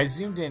 I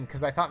zoomed in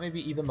because I thought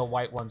maybe even the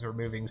white ones were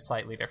moving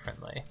slightly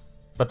differently.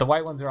 But the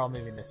white ones are all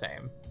moving the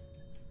same.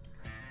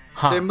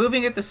 Huh. They're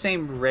moving at the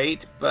same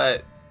rate,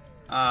 but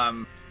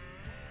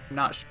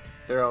not sure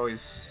they're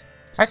always...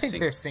 I think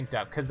they're synced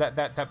up, because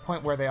that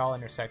point where they all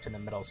intersect in the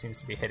middle seems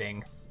to be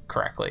hitting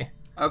correctly.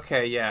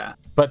 Okay, yeah.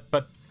 But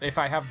if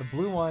I have the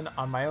blue one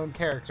on my own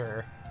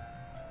character,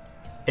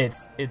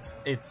 it's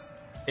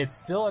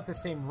still at the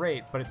same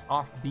rate, but it's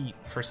offbeat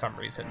for some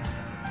reason.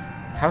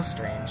 How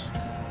strange.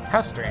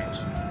 How strange.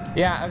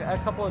 Yeah, a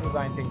couple of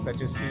design things that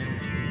just seem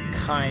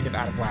kind of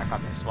out of whack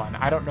on this one.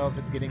 I don't know if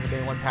it's getting a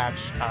day one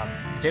patch.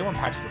 Day one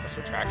patches on the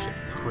Switch are actually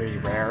pretty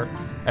rare,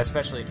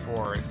 especially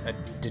for a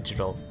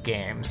digital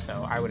game,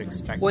 so I would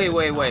expect... Wait.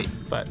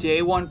 But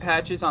Day one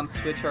patches on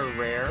Switch are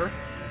rare?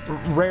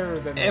 Rarer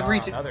than they are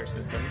on other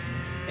systems.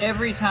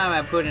 Every time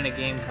I put in a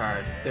game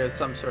card, there's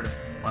some sort of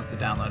wants to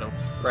download it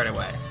right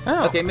away.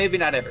 Oh. Okay, maybe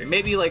not every.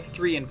 Maybe like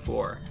 3 and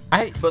 4.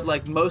 But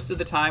like most of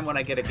the time when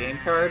I get a game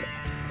card,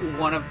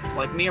 one of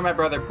like me or my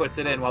brother puts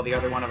it in while the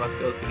other one of us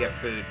goes to get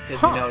food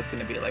because we know it's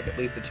going to be like at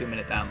least a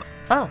 2-minute download.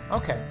 Oh,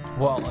 okay.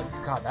 Well,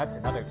 God, that's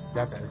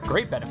a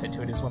great benefit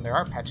to it is when there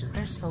are patches.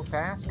 They're so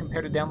fast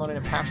compared to downloading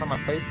a patch on my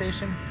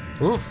PlayStation.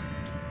 Oof.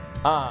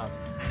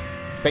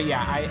 But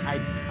yeah,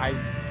 I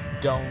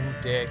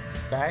don't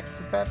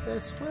expect that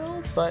this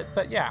will, but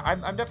yeah,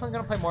 I'm definitely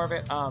gonna play more of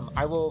it.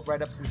 I will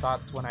write up some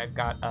thoughts when I've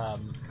got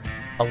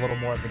a little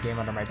more of the game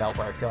under my belt,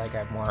 where I feel like I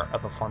have more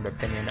of a formed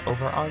opinion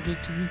over on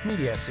Geek to Geek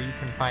Media, so you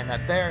can find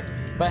that there.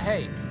 But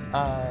hey,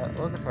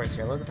 Logothor's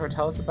here. Logothor,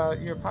 tell us about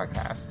your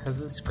podcast, because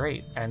it's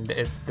great, and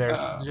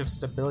there's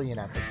just a billion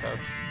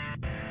episodes.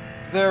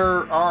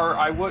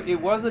 It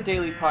was a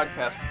daily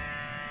podcast.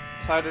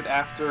 Decided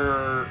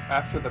after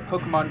the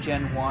Pokemon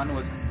Gen 1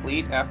 was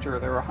complete, after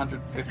there were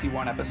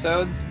 151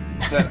 episodes,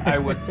 that I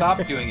would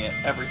stop doing it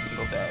every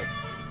single day.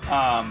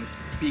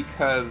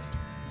 Because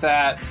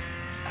that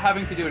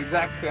having to do it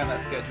exactly on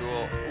that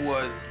schedule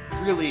was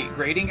really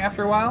grating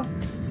after a while.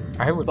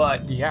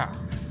 Yeah.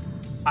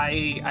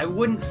 I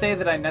wouldn't say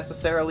that I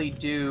necessarily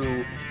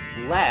do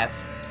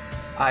less.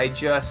 I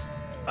just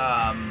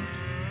I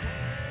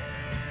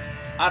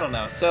don't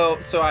know. So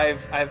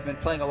I've been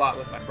playing a lot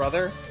with my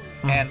brother.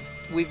 And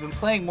we've been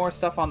playing more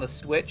stuff on the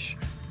Switch,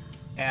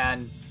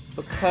 and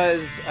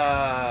because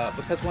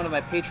one of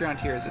my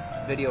Patreon tiers is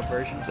video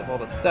versions of all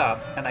the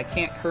stuff, and I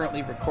can't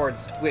currently record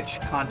Switch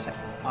content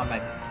on my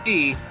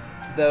PC,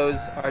 those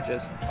are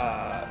just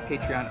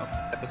Patreon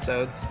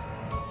episodes.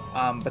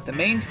 But the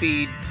main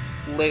feed,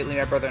 lately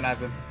my brother and I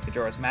have been playing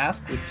Majora's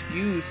Mask, which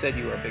you said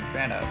you were a big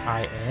fan of.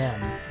 I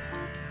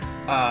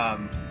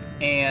am.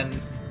 And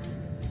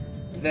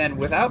then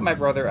without my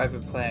brother, I've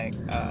been playing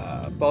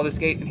Baldur's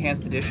Gate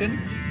Enhanced Edition.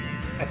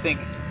 I think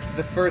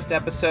the first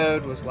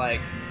episode was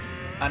like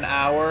an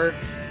hour.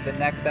 The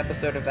next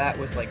episode of that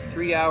was like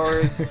 3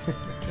 hours.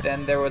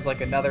 Then there was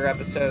like another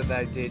episode that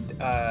I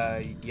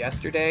did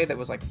yesterday that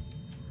was like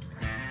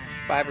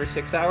 5 or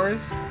 6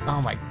 hours.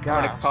 Oh my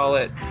gosh. I'm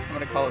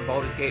gonna call it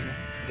Baldur's Gate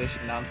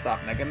Edition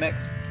Nonstop Mega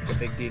Mix. A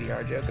big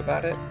DDR joke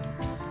about it.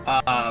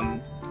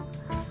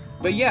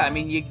 But yeah, I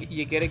mean,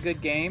 you get a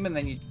good game, and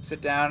then you sit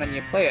down and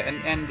you play it.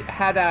 And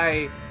had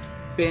I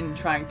been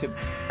trying to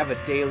have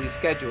a daily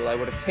schedule, I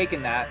would have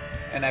taken that,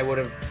 and I would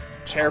have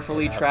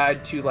carefully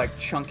tried to, like,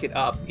 chunk it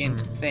up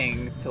into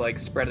thing to, like,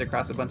 spread it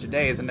across a bunch of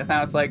days. And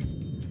now it's like,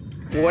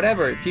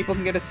 whatever. People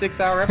can get a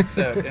 6-hour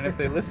episode, and if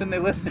they listen, they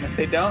listen. If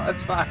they don't,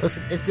 that's fine.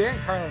 Listen, if Dan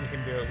Carlin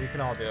can do it, we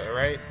can all do it,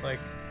 right? Like,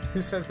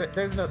 who says that?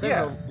 There's no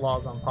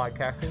laws on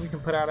podcasting. We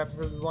can put out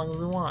episodes as long as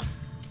we want.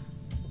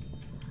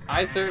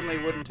 I certainly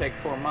wouldn't take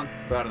 4 months to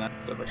put out an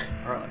episode like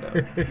Carlin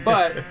does.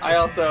 But I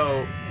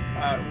also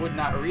would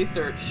not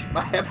research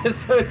my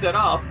episodes at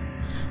all.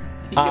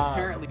 He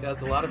apparently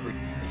does a lot of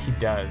research. He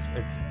does.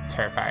 It's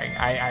terrifying.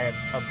 I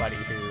have a buddy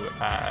who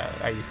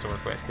I used to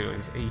work with who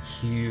is a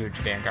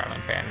huge Dan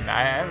Carlin fan, and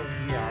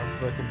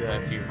I've listened to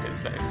a few of his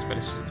studies, but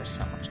it's just there's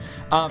so much.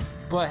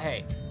 But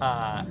hey,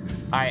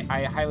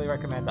 I highly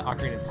recommend the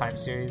Ocarina of Time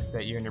series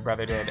that you and your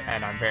brother did,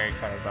 and I'm very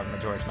excited about the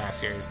Majora's Mask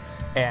series.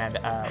 And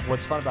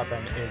what's fun about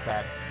them is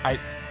that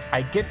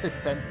I get the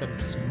sense that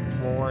it's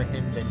more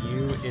him than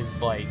you is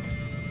like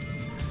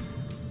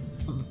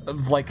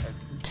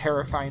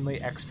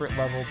terrifyingly expert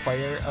level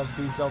player of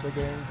these Zelda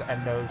games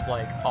and knows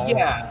like all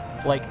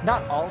like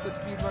not all the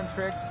speedrun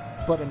tricks,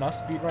 but enough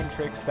speedrun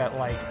tricks that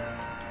like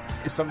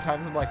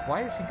sometimes I'm like,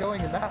 why is he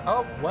going in that?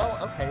 Oh well,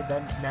 okay,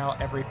 then now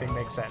everything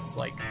makes sense.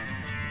 Like,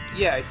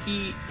 yeah,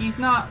 he's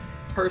not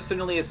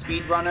personally a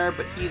speedrunner,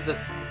 but he's a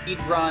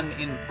speedrun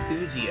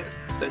enthusiast.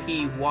 So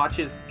he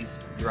watches these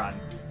speedrun,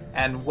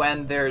 and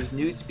when there's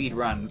new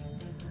speedruns,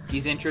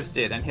 he's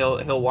interested and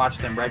he'll watch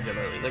them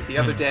regularly. Like the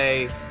other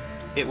day,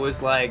 it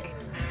was like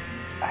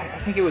I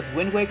think it was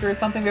Wind Waker or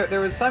something. There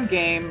was some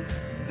game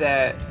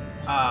that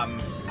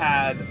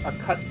had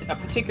a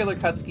particular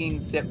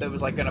cutscene sip that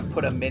was like going to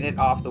put a minute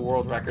off the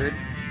world record.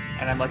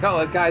 And I'm like, oh,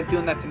 a guy's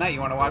doing that tonight. You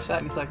want to watch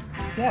that? And he's like,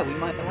 yeah, we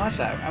might watch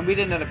that. And we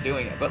didn't end up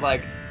doing it. But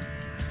like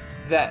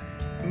that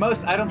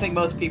I don't think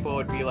most people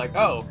would be like,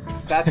 oh,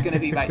 that's going to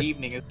be my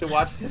evening, is to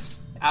watch this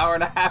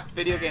hour-and-a-half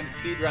video game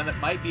speedrun that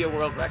might be a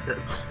world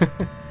record.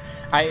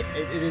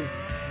 It is,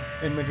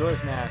 in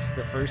Majora's Mask,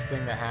 the first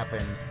thing that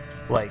happened,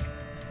 like,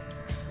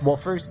 well,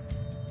 first,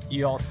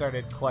 you all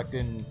started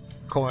collecting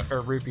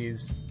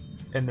rupees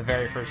in the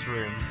very first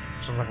room,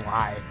 which was like,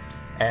 why?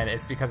 And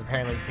it's because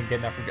apparently you can get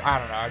enough. I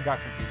don't know. I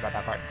got confused about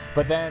that part.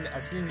 But then,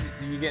 as soon as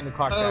you get into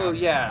Clock Town,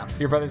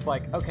 your brother's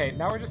like, "Okay,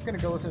 now we're just gonna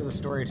go listen to the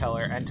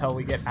storyteller until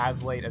we get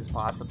as late as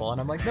possible."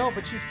 And I'm like, "No,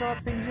 but you still have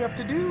things you have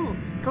to do.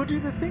 Go do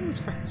the things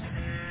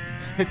first."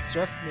 It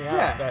stressed me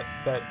out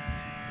that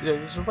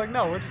it's just like,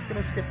 no, we're just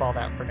gonna skip all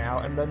that for now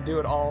and then do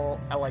it all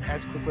like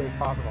as quickly as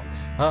possible.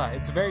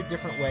 It's a very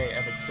different way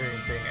of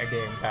experiencing a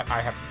game that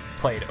I have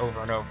played over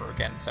and over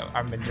again. So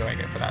I'm enjoying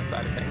it for that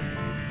side of things.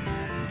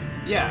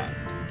 Yeah.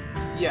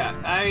 Yeah,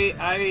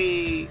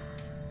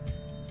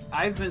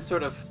 I've been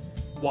sort of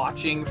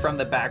watching from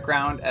the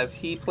background as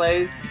he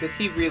plays because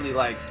he really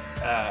likes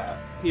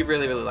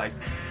really likes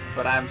it.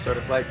 But I'm sort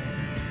of like,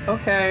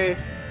 okay,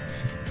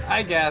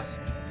 I guess,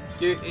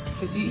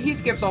 because he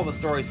skips all the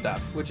story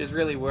stuff, which is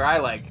really where I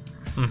like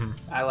to,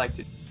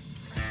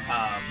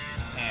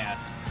 and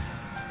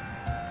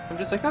I'm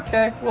just like,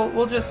 okay,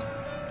 we'll just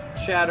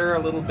chatter a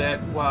little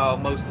bit while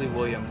mostly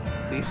William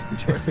sees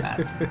Majora's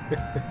Mask.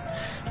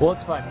 Well,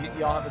 it's fun.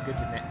 You all have a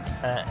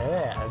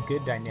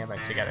good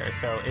dynamic together.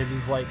 So it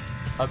is like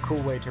a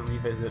cool way to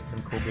revisit some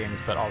cool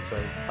games, but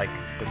also like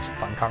it's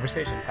fun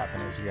conversations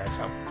happen as you guys.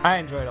 So I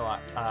enjoyed it a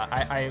lot.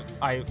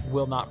 I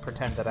will not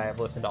pretend that I have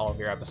listened to all of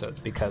your episodes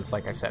because,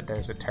 like I said,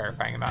 there's a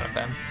terrifying amount of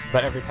them.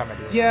 But every time I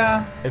do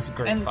listen, it's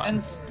great fun.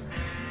 And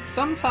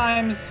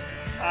sometimes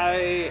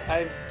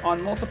I've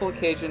on multiple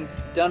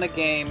occasions done a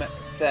game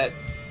that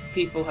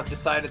people have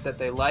decided that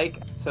they like,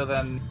 so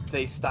then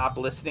they stop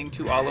listening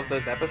to all of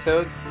those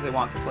episodes because they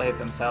want to play it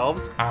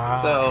themselves.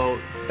 So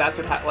that's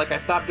what I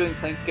stopped doing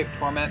Planescape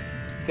Torment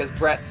because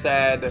Brett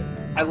said,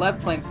 I love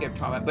Planescape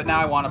Torment, but now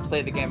I want to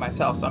play the game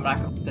myself, so I'm not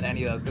going to listen to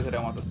any of those because I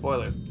don't want the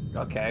spoilers.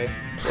 Okay,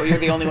 well, you're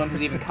the only one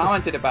who's even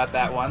commented about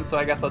that one, so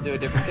I guess I'll do a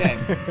different game.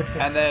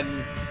 And then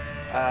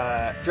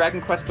Dragon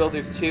Quest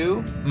Builders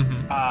 2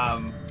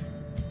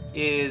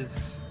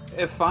 is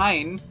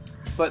fine,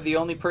 but the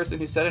only person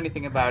who said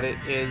anything about it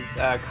is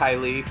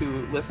Kylie,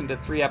 who listened to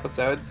 3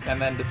 episodes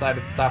and then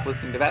decided to stop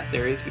listening to that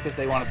series because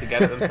they wanted to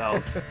get it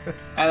themselves.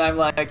 And I'm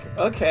like,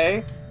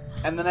 okay.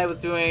 And then I was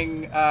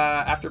doing,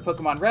 after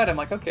Pokemon Red, I'm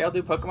like, okay, I'll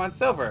do Pokemon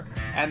Silver.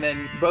 And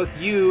then both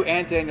you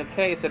and Daniel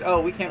K said, oh,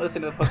 we can't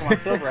listen to the Pokemon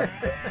Silver.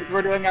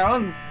 We're doing our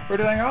own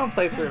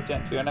playthrough of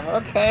Gen 2. And I'm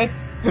like, okay.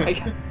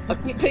 I'll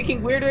keep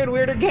picking weirder and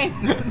weirder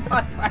games until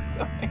I find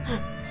something.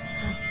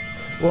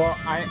 Well,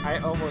 I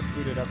almost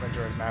booted up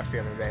Majora's Mask the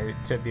other day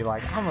to be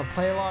like, I'm gonna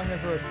play along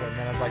as this, and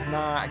then I was like,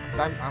 nah, because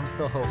I'm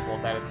still hopeful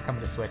that it's coming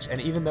to Switch. And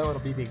even though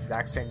it'll be the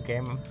exact same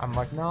game, I'm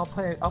like, no,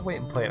 I'll wait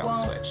and play it on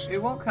Switch. It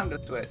won't come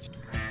to Switch.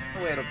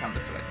 No way it'll come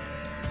to Switch.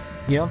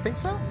 You don't think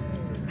so?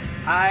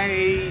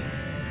 I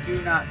do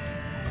not.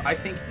 I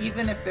think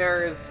even if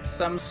there's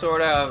some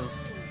sort of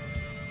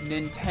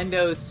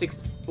Nintendo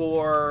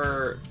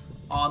 64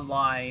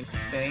 online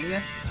thing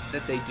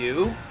that they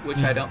do, which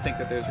I don't think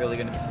that there's really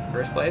going to be in the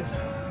first place,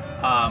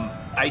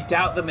 I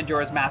doubt the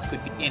Majora's Mask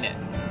would be in it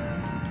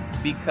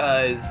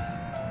because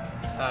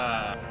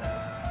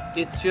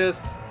it's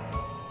just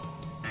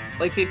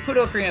like they put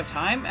Ocarina of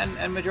Time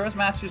and Majora's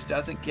Mask just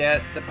doesn't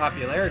get the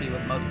popularity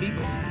with most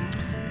people.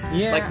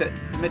 Yeah. Like the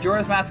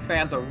Majora's Mask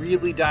fans are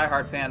really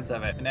diehard fans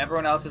of it, and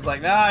everyone else is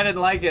like, no, I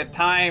didn't like it.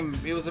 Time,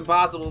 it was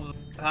impossible.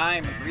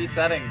 Time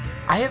resetting.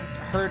 I have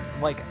heard,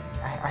 like,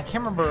 I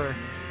can't remember.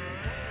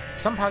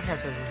 Some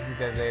podcast I was listening to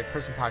the other day, a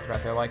person talked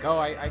about, they're like, oh,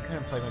 I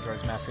couldn't play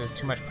Majora's Mask, it was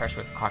too much pressure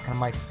with the clock. And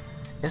I'm like,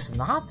 it's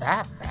not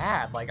that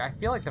bad. Like, I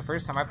feel like the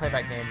first time I played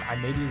that game, I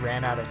maybe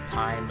ran out of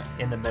time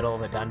in the middle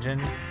of a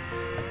dungeon,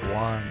 like,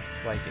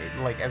 once.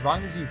 Like, as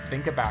long as you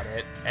think about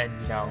it, and,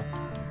 you know,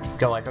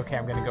 go like, okay,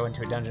 I'm gonna go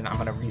into a dungeon, I'm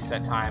gonna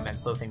reset time and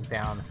slow things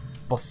down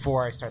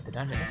before I start the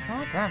dungeon. It's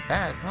not that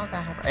bad, it's not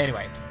that hard.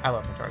 Anyway, I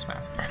love Majora's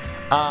Mask.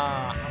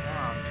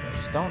 I'm on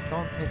Switch.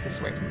 Don't take this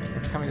away from me.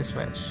 It's coming to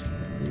Switch.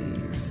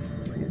 Please,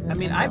 Nintendo. I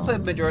mean, I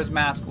played Majora's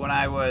Mask when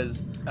I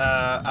was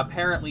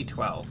apparently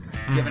 12,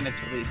 given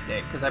its release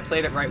date, because I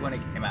played it right when it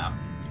came out.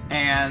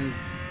 And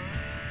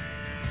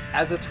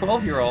as a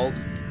 12-year-old,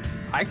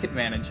 I could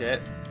manage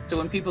it. So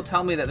when people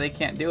tell me that they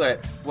can't do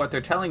it, what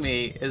they're telling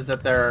me is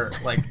that they're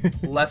like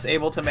less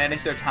able to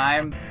manage their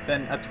time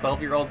than a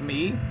 12-year-old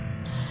me.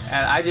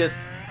 And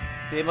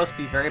they must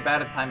be very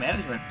bad at time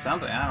management or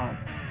something. I don't know.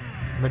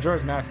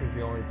 Majora's Mask is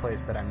the only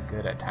place that I'm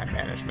good at time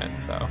management,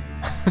 so.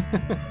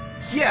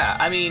 Yeah,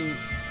 I mean,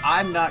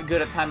 I'm not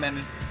good at time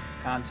management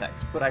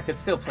context, but I could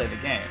still play the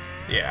game.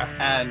 Yeah.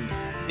 And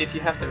if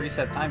you have to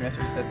reset time, you have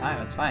to reset time.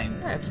 That's fine.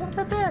 Yeah, it's not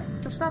that bad.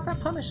 It's not that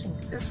punishing.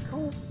 It's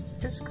cool.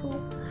 It's cool.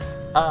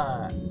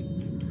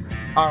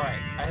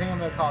 Alright, I think I'm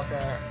gonna call it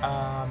there.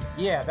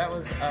 Yeah, that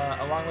was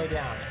a long way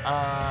down.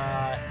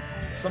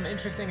 Some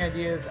interesting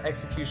ideas.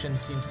 Execution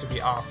seems to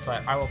be off,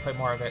 but I will play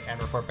more of it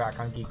and report back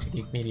on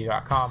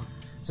geek2geekmedia.com.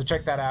 So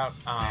check that out.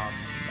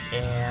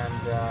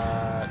 And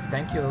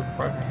thank you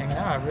for hanging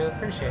out. I really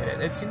appreciate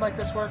it. It seemed like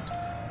this worked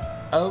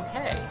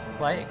okay.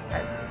 Like,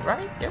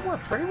 right? It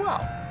worked pretty well.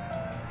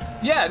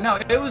 Yeah, no,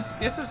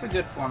 this was a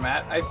good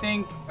format. I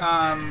think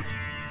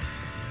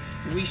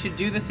we should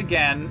do this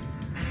again.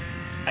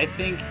 I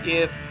think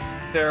if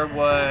there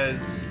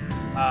was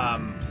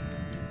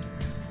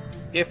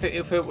if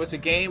it was a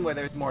game where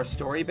there's more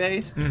story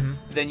based,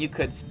 then you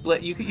could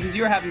split. Because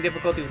you're having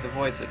difficulty with the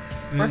voices.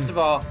 First of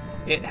all,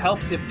 it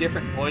helps if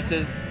different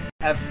voices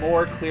have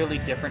more clearly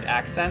different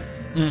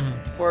accents.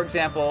 For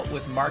example,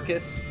 with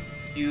Marcus,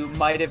 you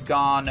might have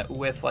gone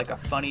with like a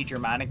funny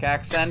Germanic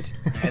accent,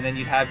 and then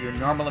you'd have your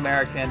normal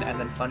American and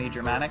then funny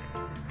Germanic.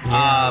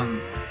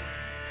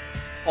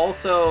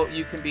 Also,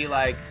 you can be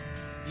like,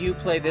 you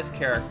play this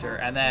character,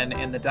 and then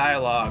in the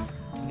dialogue,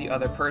 the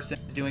other person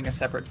is doing a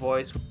separate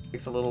voice, which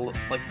makes a little,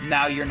 like,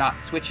 now you're not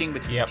switching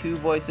between two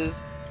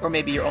voices, or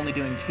maybe you're only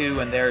doing two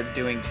and they're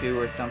doing two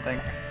or something.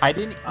 It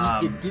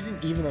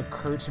didn't even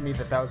occur to me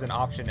that was an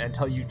option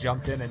until you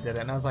jumped in and did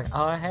it, and I was like,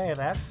 oh, hey,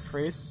 that's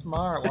pretty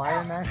smart.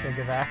 Why didn't I think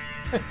of that?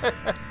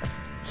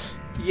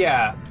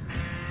 Yeah,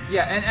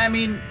 and I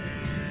mean,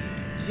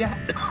 you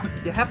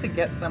have to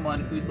get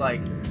someone who's,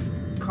 like,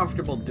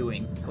 comfortable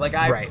doing. Like,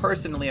 I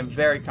personally am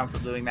very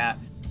comfortable doing that.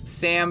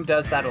 Sam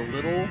does that a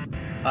little.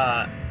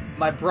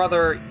 My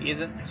brother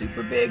isn't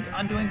super big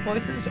on doing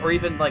voices or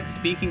even like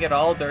speaking at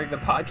all during the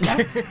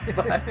podcast.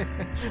 But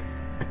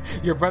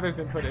your brother's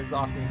input is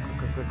often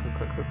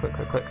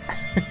click.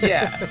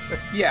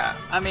 Yeah.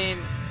 I mean,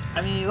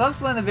 he loves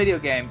playing the video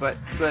game, but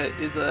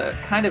is a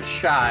kind of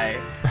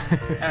shy.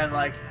 And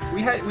like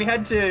we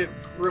had to.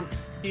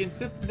 He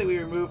insisted that we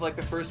remove like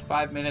the first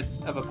 5 minutes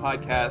of a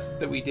podcast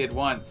that we did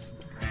once.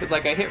 Because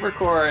like I hit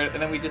record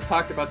and then we just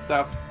talked about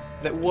stuff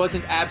that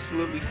wasn't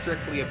absolutely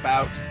strictly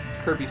about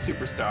Kirby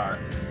Superstar.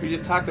 We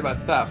just talked about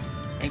stuff.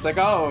 And he's like,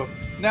 oh,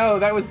 no,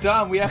 that was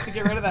dumb. We have to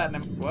get rid of that. And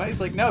I'm, what?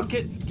 He's like, no,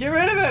 get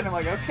rid of it. And I'm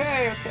like,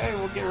 okay,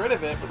 we'll get rid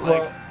of it. But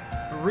like,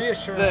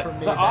 reassuring for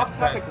me. The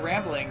off-topic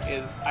rambling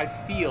is, I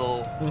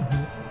feel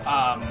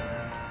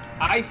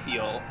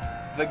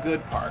the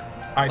good part.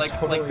 I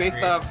totally based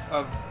agree. off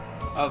of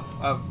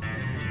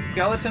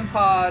Skeleton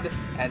Pod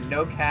and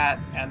No Cat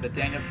and the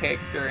Daniel K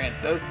experience,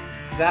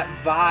 that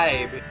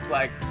vibe, it's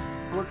like,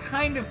 we're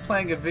kind of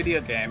playing a video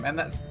game, and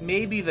that's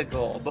maybe the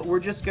goal, but we're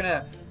just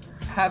gonna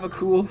have a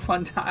cool,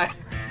 fun time.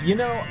 You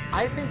know,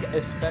 I think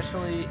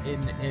especially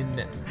in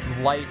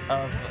light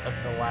of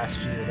the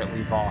last year that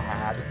we've all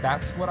had,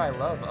 that's what I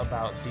love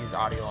about these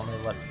audio-only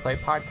Let's Play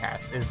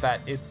podcasts, is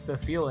that it's the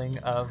feeling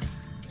of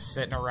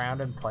sitting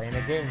around and playing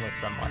a game with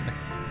someone.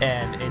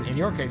 And in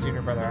your case, you and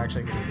your brother are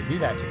actually getting to do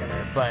that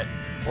together, but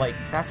like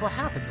that's what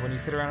happens when you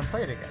sit around and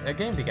play a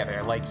game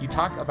together. Like, you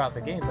talk about the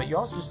game, but you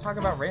also just talk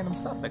about random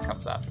stuff that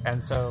comes up.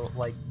 And so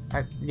like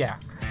I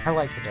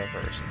like the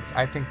diversions.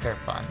 I think they're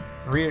fun.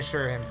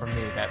 Reassure him from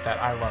me that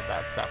I love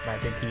that stuff, and I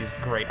think he's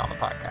great on the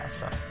podcast.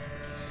 So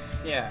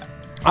yeah.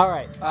 All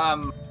right. I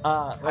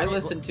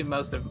listen to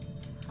most of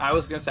I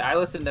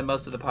listen to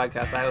most of the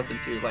podcasts I listen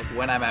to, like,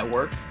 when I'm at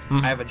work.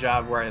 I have a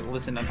job where I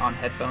listen on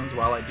headphones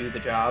while I do the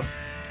job.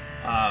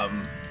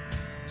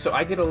 So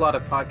I get a lot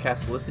of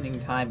podcast listening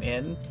time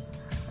in.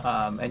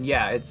 And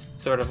yeah, it's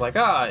sort of like,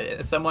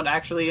 someone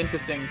actually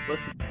interesting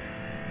listen.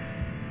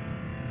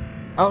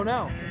 Oh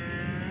no.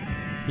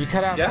 You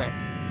cut out there.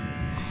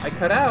 I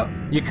cut out.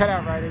 You cut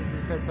out right as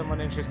you said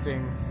someone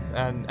interesting,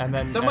 and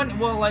then someone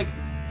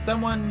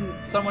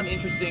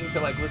interesting to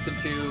like listen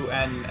to,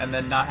 and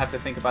then not have to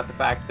think about the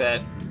fact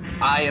that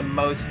I am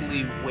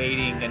mostly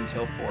waiting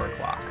until 4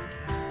 o'clock.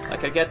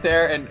 Like, I get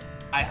there and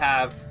I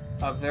have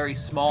a very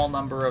small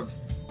number of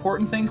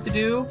important things to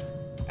do,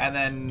 and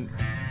then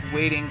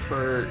waiting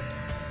for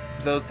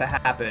those to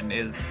happen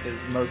is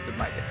most of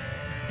my day.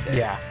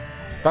 Yeah.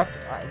 That's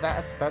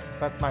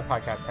my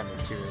podcast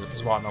tendency too,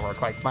 is while I'm at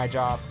work. Like, my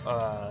job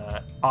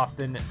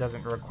often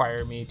doesn't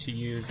require me to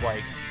use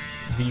like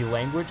the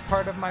language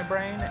part of my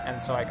brain, and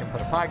so I can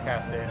put a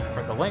podcast in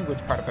for the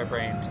language part of my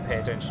brain to pay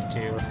attention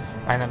to,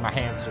 and then my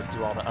hands just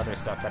do all the other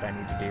stuff that I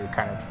need to do,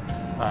 kind of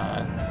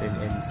in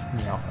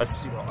a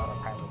pseudo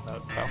autopilot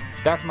mode. So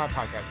that's my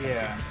podcast.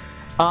 Yeah.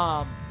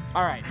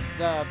 All right,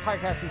 the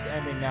podcast is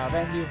ending now.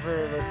 Thank you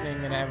for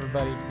listening, and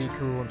everybody be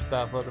cool and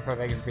stuff. Logan Thor,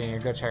 thank you for being here.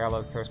 Go check out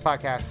Logan Thor's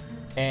podcast.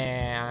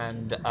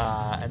 And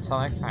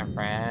until next time,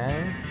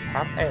 friends,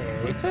 have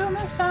Until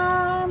next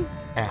time.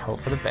 And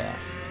hope for the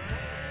best.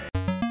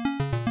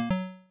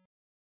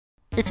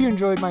 If you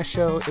enjoyed my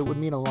show, it would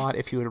mean a lot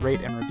if you would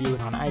rate and review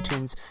it on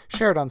iTunes,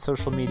 share it on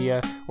social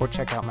media, or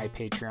check out my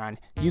Patreon.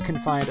 You can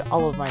find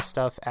all of my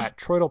stuff at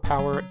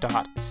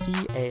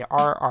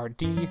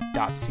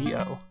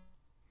troidalpower.carrd.co.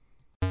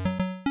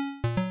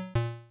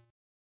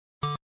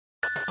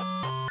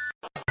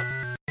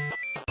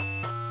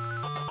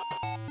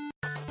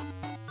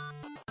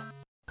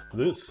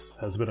 This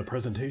has been a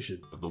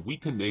presentation of the We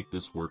Can Make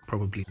This Work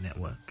Probably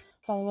Network.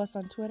 Follow us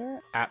on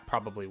Twitter At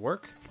Probably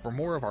Work. For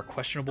more of our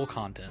questionable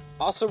content.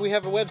 Also, we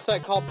have a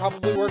website called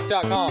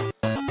probablywork.com.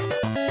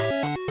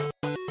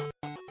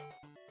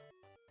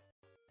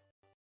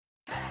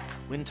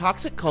 When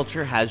toxic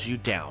culture has you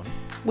down.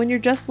 When you're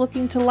just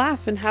looking to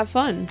laugh and have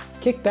fun.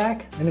 Kick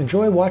back and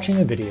enjoy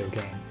watching a video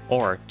game.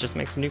 Or just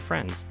make some new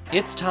friends.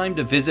 It's time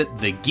to visit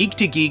the Geek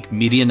to Geek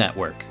Media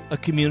Network, a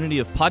community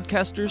of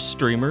podcasters,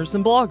 streamers,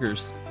 and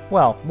bloggers.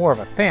 Well, more of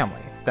a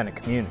family than a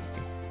community.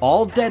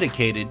 All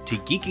dedicated to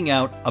geeking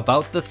out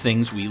about the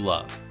things we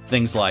love.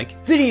 Things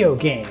like video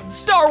games,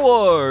 Star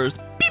Wars,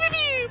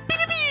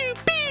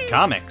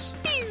 comics,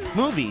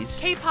 movies,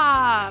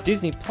 K-pop,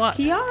 Disney Plus,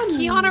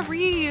 Keanu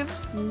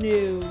Reeves,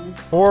 new,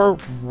 or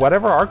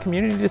whatever our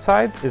community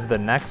decides is the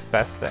next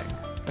best thing.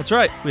 That's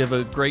right. We have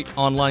a great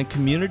online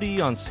community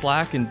on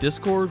Slack and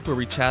Discord where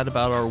we chat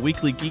about our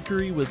weekly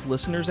geekery with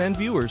listeners and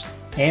viewers.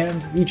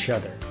 And each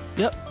other.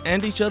 Yep,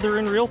 and each other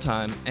in real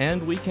time,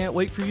 and we can't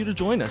wait for you to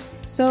join us.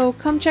 So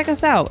come check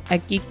us out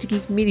at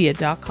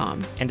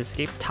geektogeekmedia.com. And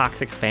escape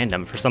toxic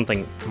fandom for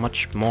something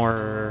much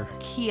more...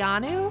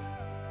 Keanu?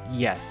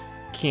 Yes,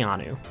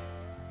 Keanu.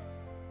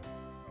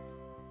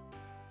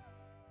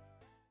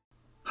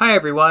 Hi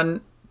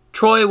everyone.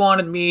 Troy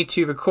wanted me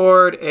to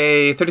record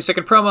a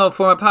 30-second promo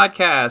for my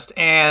podcast,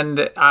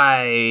 and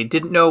I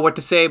didn't know what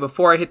to say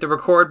before I hit the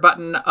record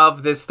button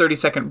of this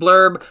 30-second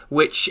blurb,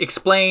 which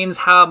explains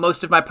how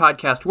most of my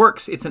podcast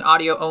works. It's an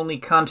audio-only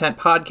content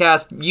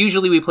podcast.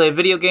 Usually we play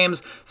video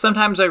games.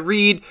 Sometimes I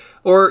read,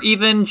 or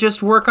even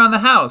just work on the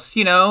house,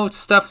 you know,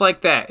 stuff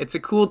like that. It's a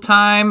cool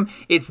time.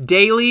 It's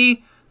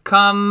daily.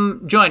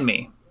 Come join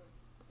me.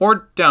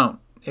 Or don't,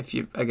 if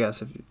you,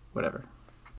 whatever.